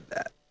mentioned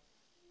that.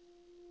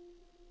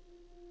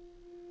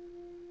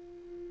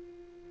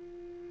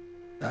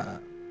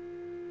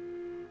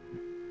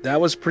 That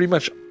was pretty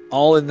much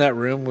all in that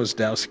room was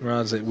dowsing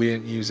rods. That we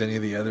didn't use any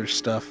of the other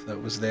stuff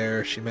that was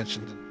there. She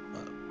mentioned,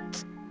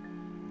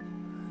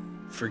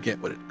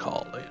 forget what it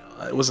called. You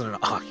know, it wasn't an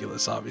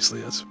Oculus,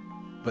 obviously.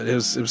 But it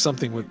was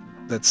something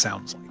that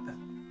sounds like that.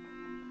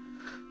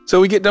 So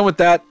we get done with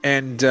that,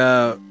 and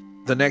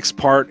the next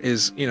part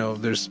is, you know,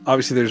 there's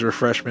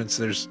refreshments,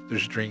 there's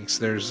drinks,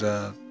 there's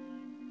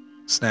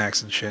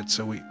snacks and shit.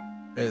 So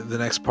the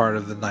next part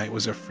of the night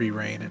was a free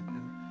reign, and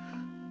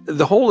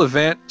the whole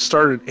event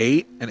started at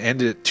 8 and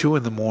ended at 2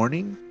 in the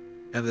morning,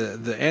 and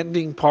the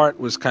ending part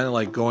was kind of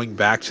like going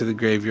back to the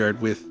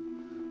graveyard with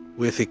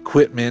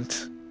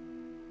equipment,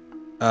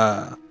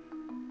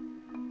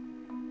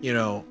 you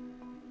know,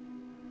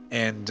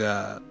 and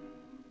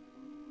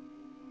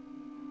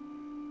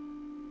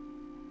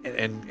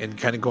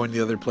kind of going to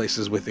the other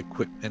places with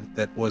equipment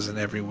that wasn't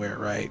everywhere.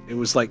 Right? It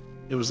was like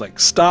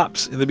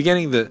stops in the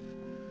beginning.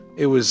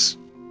 It was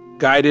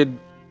guided.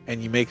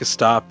 And you make a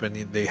stop, and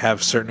they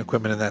have certain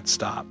equipment in that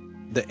stop.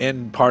 The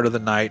end part of the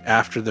night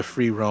after the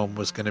free roam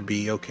was going to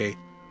be, okay,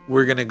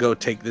 we're going to go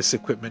take this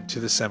equipment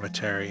to the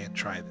cemetery and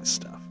try this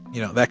stuff.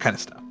 You know, that kind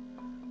of stuff.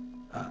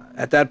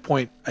 At that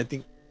point, I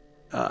think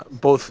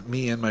both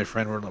me and my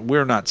friend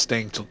we're not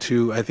staying till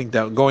 2. I think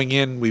that going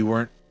in, we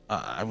weren't.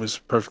 I was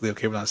perfectly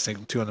okay with not staying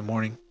till 2 in the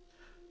morning.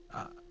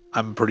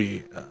 I'm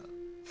pretty...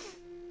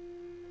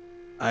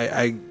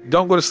 I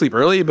don't go to sleep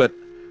early, but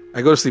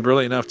I go to sleep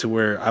early enough to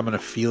where I'm going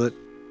to feel it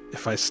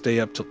if I stay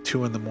up till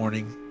 2 in the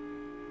morning,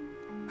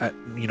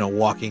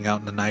 walking out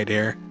in the night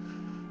air,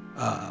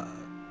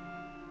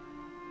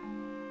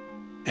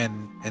 and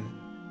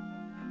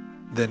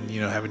then,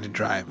 having to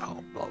drive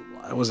home, blah, blah,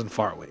 blah. It wasn't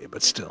far away,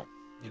 but still,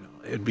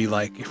 it'd be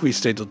like, if we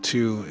stayed till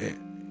 2,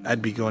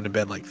 I'd be going to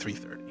bed like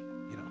 3:30,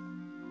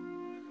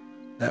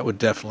 that would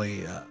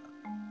definitely,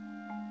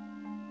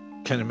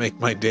 kind of make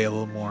my day a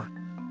little more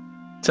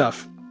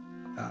tough.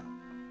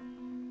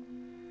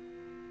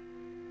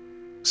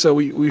 So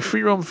we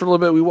free roamed for a little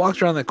bit. We walked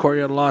around the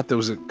courtyard a lot. There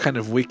was a kind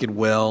of wicked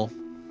well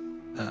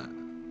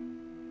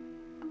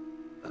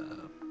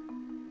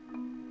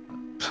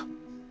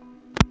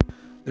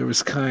There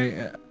was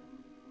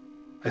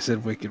I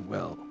said wicked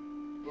well.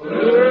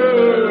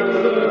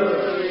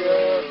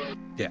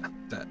 Yeah,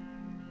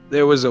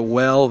 there was a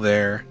well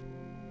there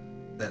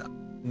that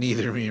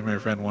neither me and my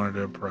friend wanted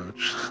to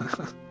approach.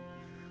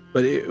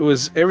 But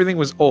everything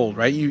was old,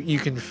 right? You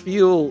can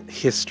feel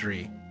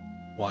history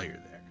while you're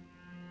there.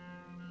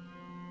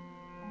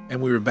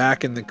 And we were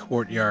back in the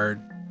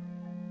courtyard,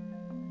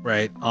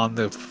 right, on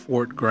the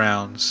fort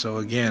grounds. So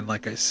again,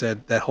 like I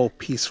said, that whole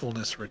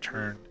peacefulness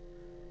returned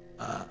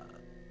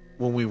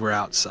when we were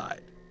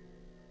outside.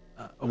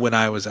 When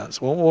I was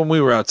outside, when we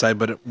were outside,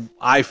 but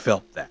I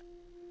felt that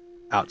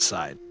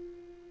outside.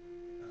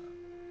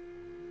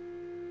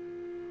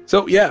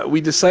 So yeah, we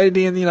decided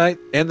to end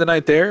the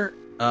night there.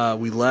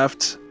 We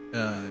left.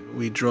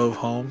 We drove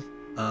home.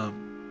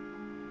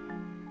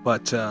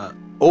 But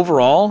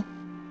overall,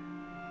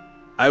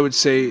 I would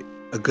say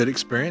a good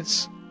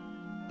experience.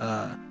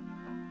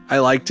 I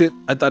liked it.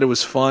 I thought it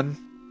was fun.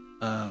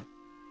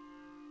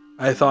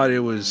 I thought it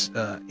was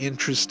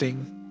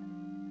interesting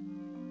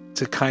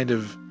to kind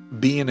of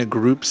be in a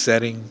group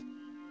setting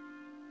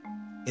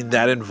in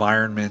that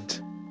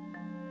environment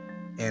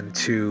and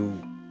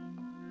to,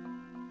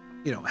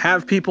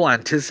 have people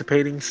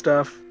anticipating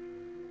stuff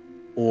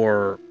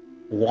or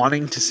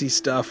wanting to see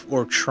stuff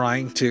or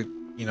trying to,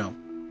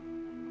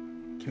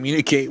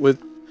 communicate with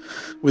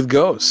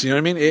ghosts. You know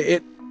what I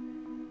mean?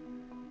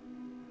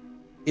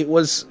 It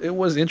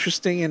was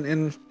interesting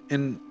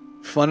and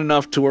fun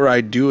enough to where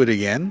I'd do it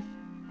again.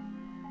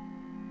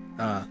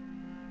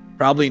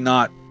 Probably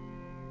not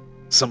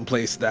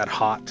someplace that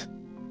hot.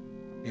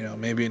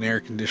 Maybe an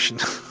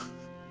air-conditioned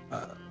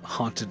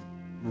haunted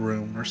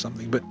room or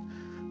something. But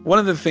one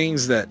of the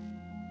things that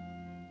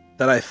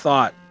I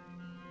thought,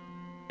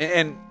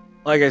 and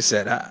like I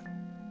said,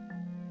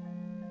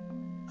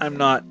 I'm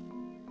not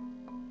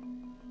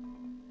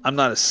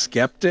a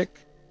skeptic.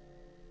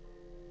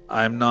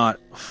 I'm not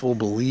a full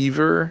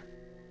believer.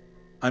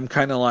 I'm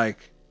kind of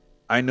like,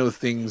 I know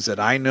things that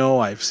I know.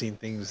 I've seen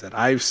things that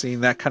I've seen,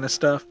 that kind of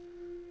stuff.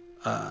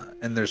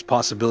 And there's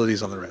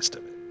possibilities on the rest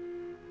of it.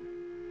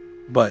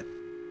 But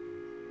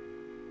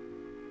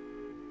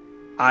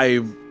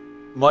I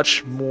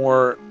much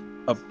more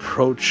I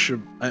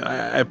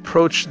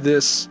approach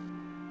this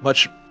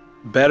much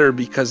better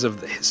because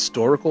of the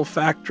historical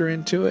factor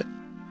into it.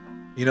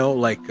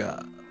 Like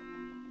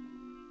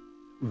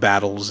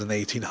battles in the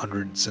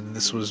 1800s, and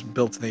this was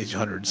built in the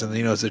 1800s, and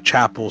it's a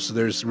chapel, so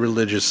there's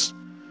religious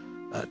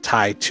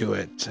tie to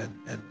it, and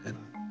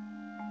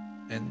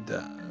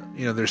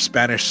there's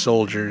Spanish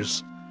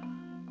soldiers.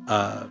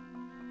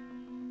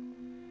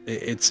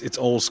 It's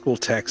old school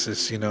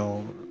Texas,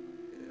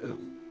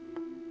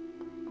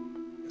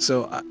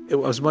 so it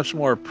was much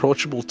more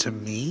approachable to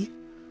me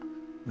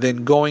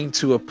than going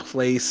to a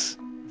place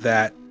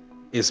that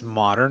is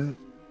modern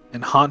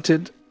and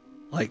haunted,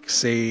 like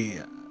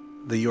say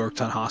the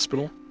Yorktown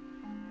Hospital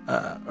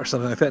or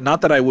something like that.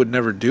 Not that I would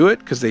never do it,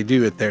 because they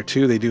do it there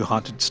too. They do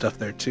haunted stuff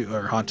there too,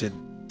 or haunted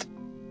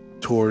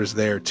tours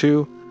there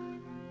too.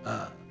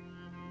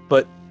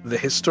 But the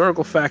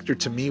historical factor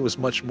to me was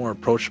much more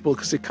approachable,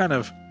 because it kind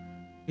of,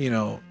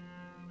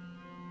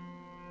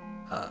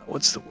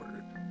 what's the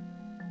word?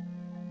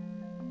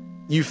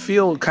 You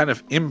feel kind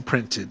of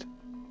imprinted.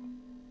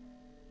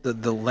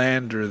 The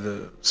land or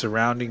the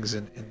surroundings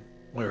and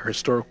where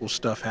historical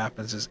stuff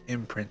happens is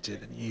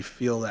imprinted, and you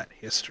feel that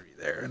history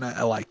there, and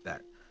I like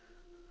that.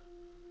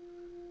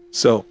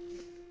 So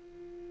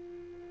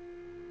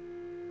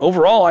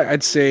overall,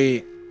 I'd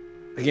say,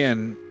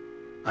 again,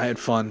 I had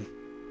fun.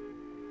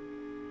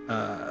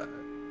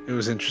 It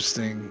was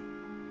interesting.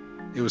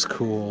 It was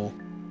cool.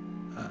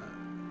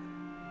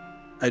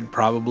 I'd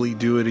probably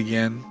do it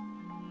again.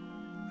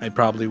 I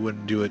probably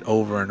wouldn't do it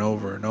over and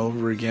over and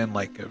over again,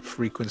 like a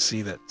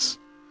frequency that's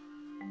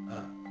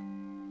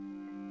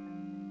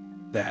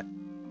that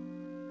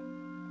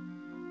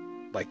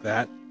like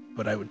that,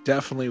 but I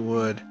definitely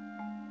would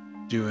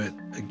do it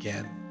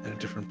again at a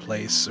different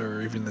place,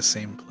 or even the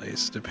same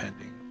place,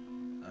 depending.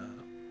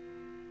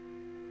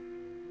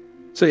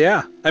 So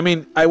yeah, I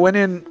mean, I went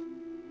in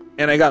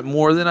and I got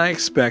more than I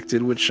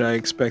expected, which I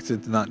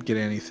expected to not get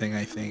anything.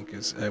 I think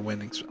is I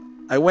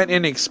went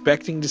in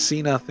expecting to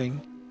see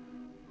nothing,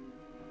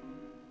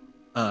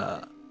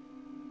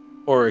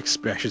 or I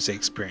should say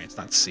experience,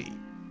 not see,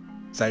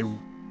 because I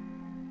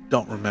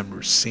don't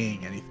remember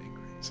seeing anything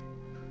crazy.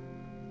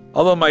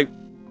 Although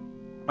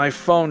my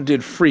phone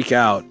did freak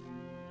out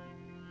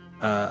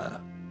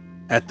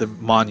at the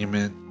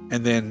monument,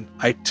 and then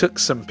I took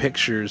some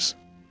pictures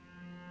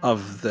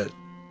of the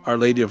Our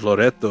Lady of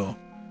Loreto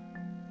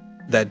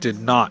that did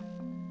not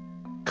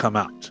come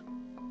out.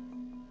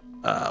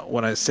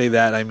 When I say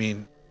that, I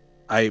mean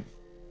I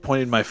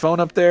pointed my phone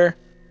up there,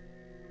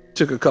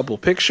 took a couple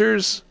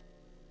pictures,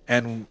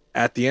 and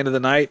at the end of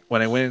the night,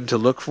 when I went in to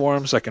look for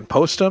them so I can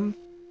post them,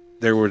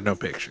 there were no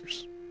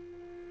pictures.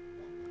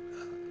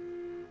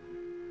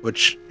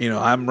 Which,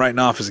 I'm writing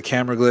off as a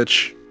camera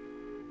glitch.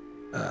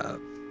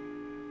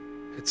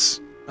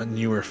 It's a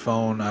newer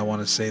phone. I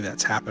want to say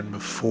that's happened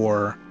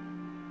before.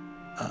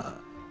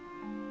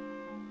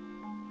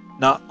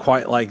 not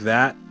quite like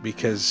that,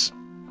 because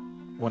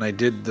when I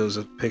did those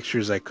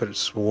pictures, I could have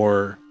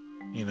swore,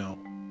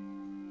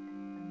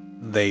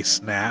 they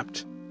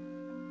snapped.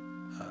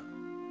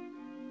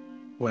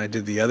 When I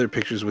did the other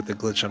pictures with the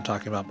glitch I'm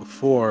talking about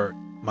before,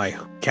 my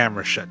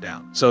camera shut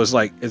down. So it's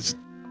like,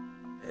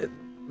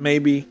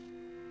 maybe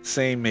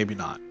same, maybe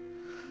not.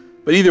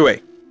 But either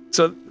way,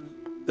 so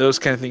those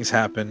kind of things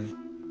happen.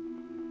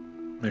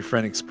 My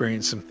friend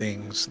experienced some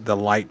things. The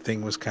light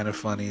thing was kind of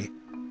funny.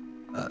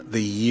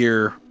 The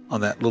year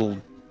on that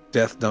little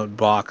Death Note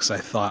box, I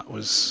thought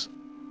was...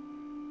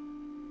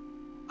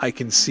 I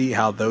can see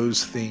how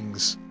those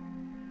things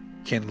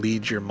can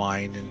lead your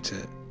mind into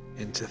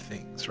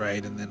things,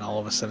 right? And then all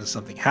of a sudden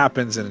something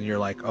happens and you're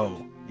like,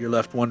 oh, you're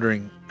left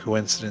wondering,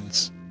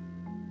 coincidence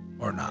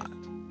or not.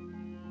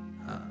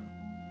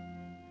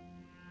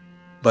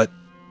 But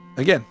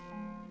again,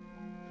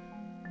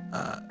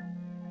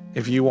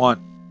 if you want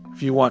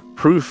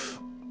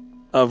proof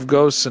of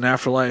ghosts and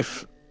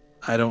afterlife,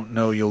 I don't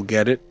know you'll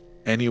get it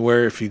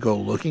anywhere if you go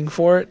looking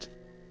for it.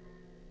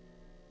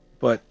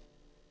 But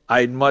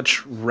I'd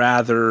much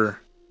rather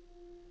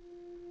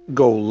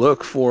go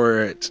look for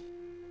it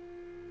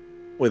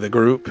with a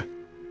group,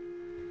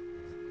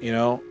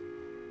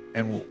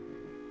 and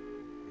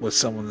with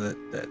someone that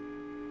that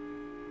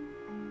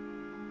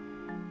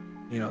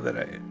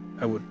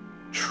I would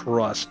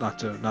trust not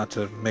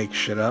to make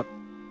shit up,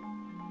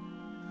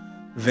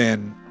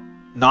 than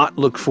not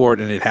look for it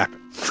and it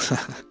happen.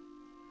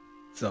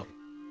 So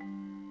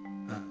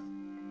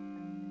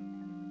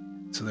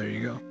there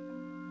you go.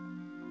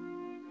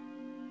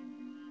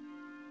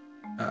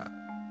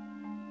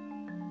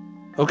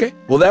 Okay,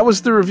 well, that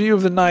was the review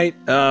of the night.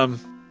 I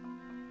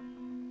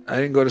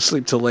didn't go to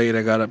sleep till late.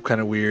 I got up kind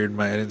of weird.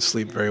 I didn't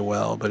sleep very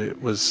well, but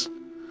it wasn't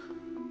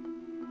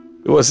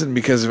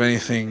because of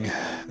anything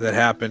that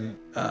happened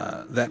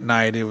that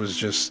night. It was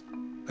just,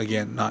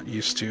 again, not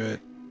used to it.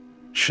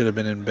 Should have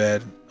been in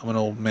bed. I'm an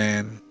old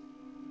man.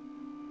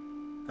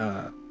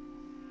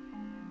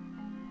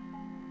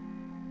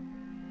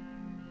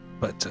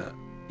 But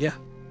yeah.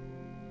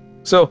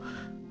 So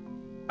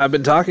I've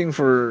been talking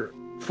for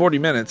 40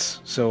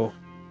 minutes, so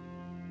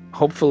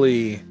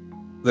hopefully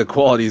the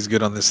quality is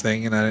good on this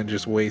thing and I didn't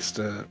just waste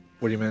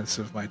 40 minutes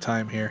of my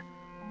time here.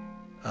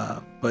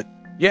 But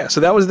yeah,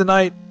 so that was the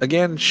night.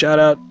 Again, shout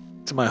out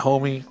to my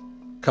homie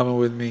coming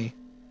with me.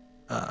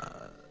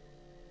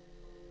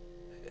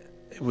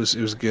 It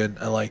was good.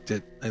 I liked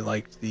it. I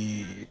liked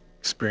the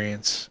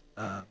experience.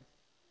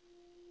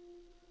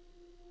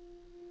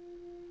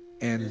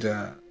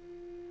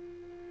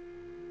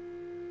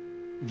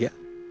 Yeah,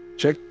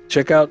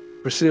 check out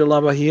Presidio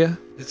La Bahia.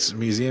 It's a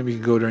museum. You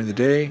can go during the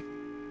day.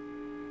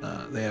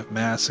 They have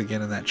mass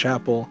again in that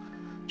chapel.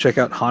 Check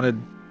out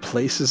Haunted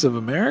Places of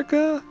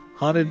America,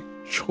 Haunted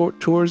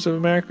Tours of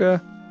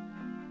America.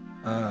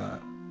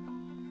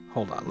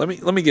 Hold on,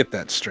 let me get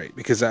that straight,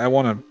 because I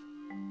want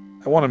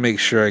to make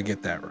sure I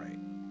get that right.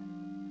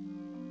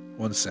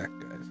 One sec,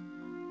 guys.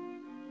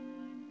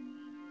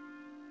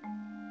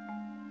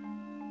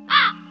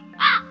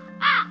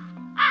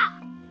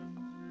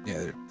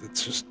 Yeah,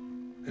 it's just,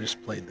 I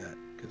just played that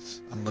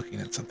because I'm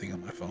looking at something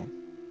on my phone.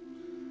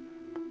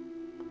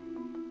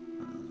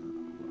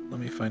 Let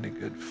me find a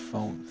good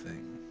phone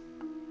thing.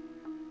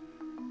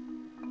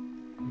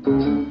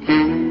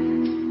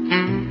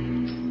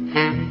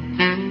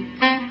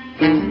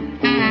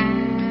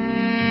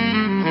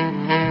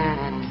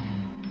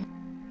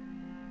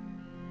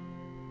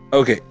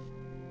 Okay.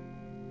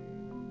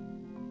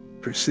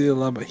 Presidio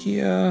La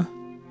Bahia.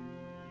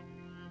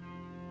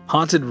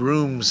 Haunted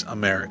Rooms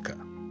America.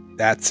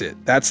 That's it.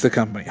 That's the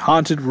company.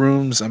 Haunted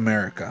Rooms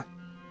America.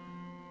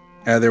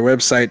 Their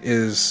website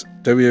is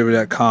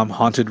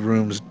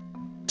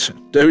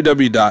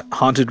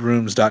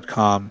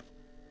www.hauntedrooms.com.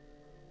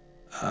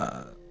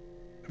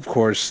 Of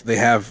course, they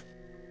have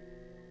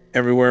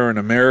everywhere in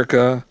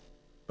America,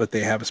 but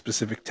they have a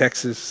specific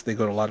Texas. They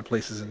go to a lot of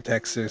places in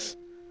Texas.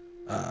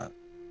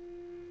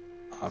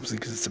 Obviously,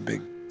 because it's a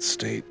big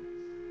state.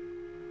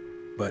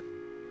 But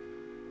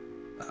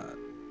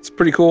it's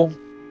pretty cool.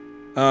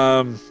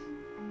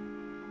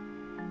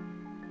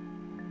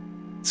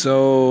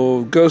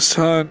 So Ghost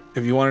Hunt,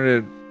 if you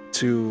wanted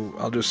to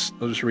I'll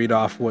just read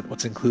off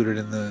what's included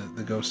in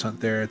the Ghost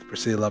Hunt there at the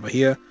Presidio La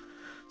Bahia.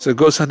 So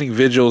ghost hunting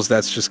vigils,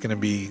 that's just going to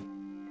be,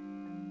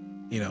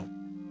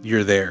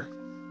 you're there.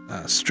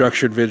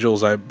 Structured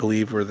vigils, I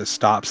believe, were the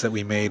stops that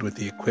we made with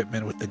the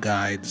equipment, with the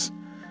guides.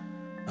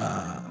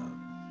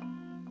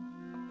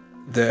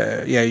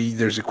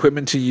 There's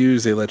equipment to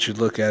use. They let you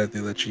look at it. They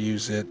let you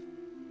use it.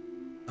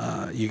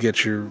 You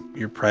get your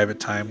private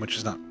time, which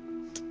is not...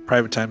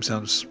 Private time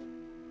sounds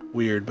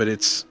weird, but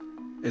it's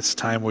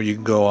time where you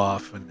can go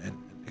off and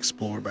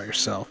explore by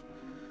yourself.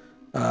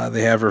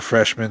 They have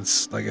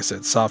refreshments, like I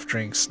said, soft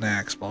drinks,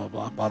 snacks, blah, blah,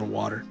 blah, bottled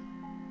water.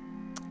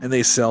 And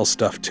they sell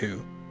stuff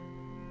too.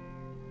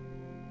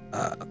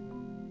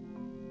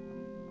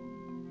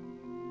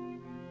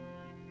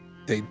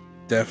 They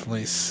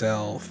definitely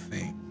sell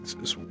things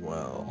as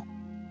well.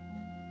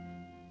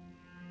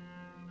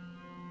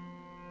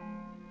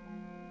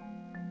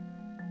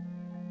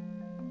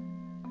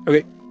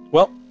 Okay,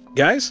 well,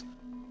 guys,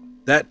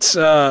 that's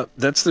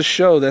the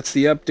show. That's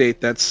the update.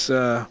 That's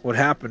what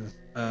happened.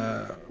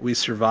 We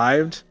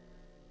survived.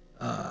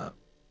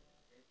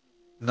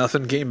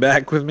 Nothing came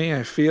back with me,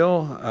 I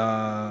feel.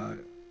 I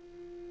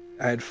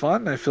had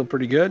fun. I feel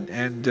pretty good,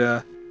 and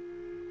it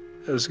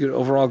was good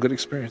overall. Good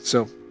experience.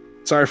 So,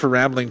 sorry for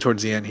rambling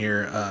towards the end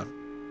here.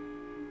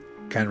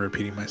 Kind of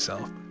repeating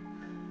myself.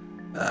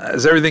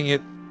 As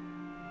everything.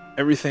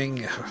 Oh,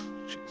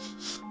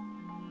 Jesus.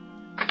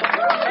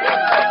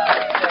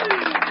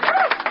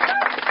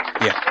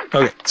 Yeah.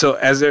 Okay. So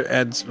as there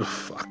adds,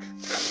 fuck.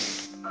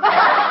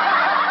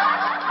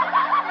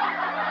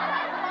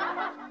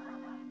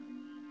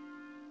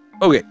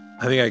 Okay,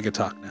 I think I can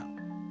talk now.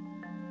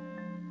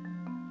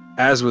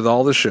 As with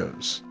all the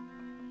shows,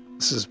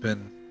 this has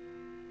been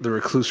the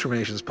Recluse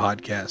Ruminations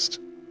podcast.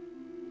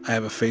 I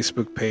have a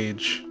Facebook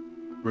page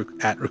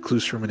at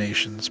Recluse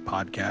Ruminations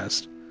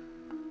podcast.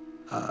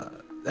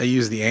 I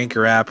use the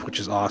Anchor app, which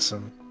is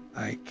awesome.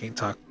 I can't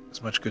talk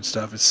as much good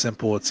stuff. It's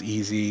simple, it's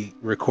easy.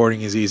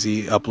 Recording is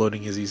easy,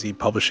 uploading is easy,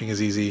 publishing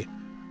is easy.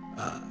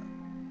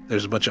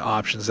 There's a bunch of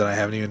options that I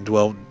haven't even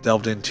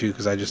delved into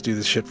because I just do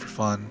this shit for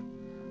fun.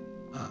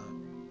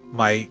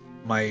 My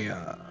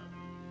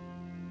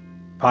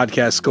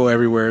podcasts go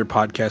everywhere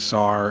podcasts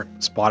are.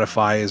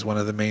 Spotify is one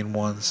of the main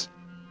ones.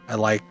 I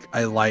like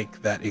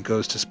that it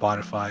goes to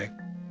Spotify.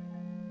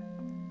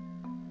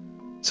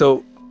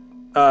 So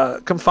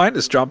come find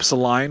us, drop us a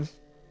line.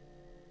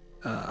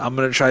 I'm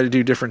going to try to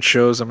do different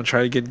shows. I'm going to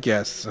try to get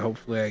guests.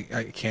 Hopefully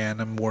I can.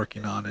 I'm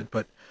working on it,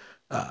 but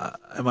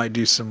I might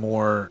do some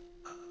more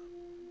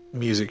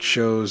music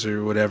shows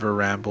or whatever,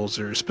 rambles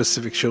or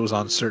specific shows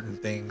on certain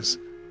things.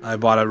 I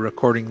bought a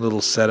recording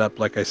little setup,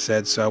 like I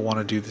said, so I want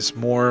to do this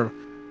more,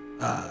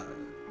 kind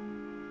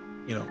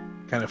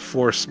of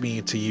force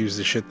me to use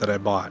the shit that I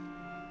bought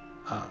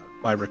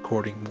by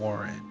recording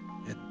more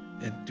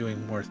and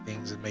doing more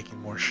things and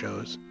making more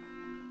shows.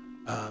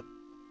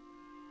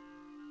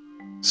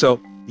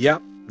 So, yeah,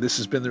 this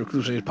has been the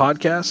Recluse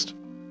Podcast.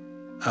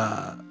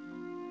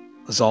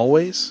 As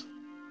always,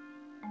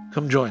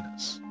 come join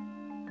us.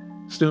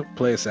 Snoop,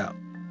 play us out.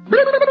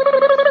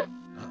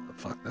 Oh,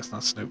 fuck, that's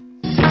not Snoop.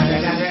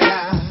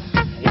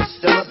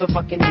 It's the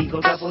motherfucking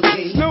Eagle Double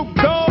G. Snoop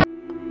Dogg.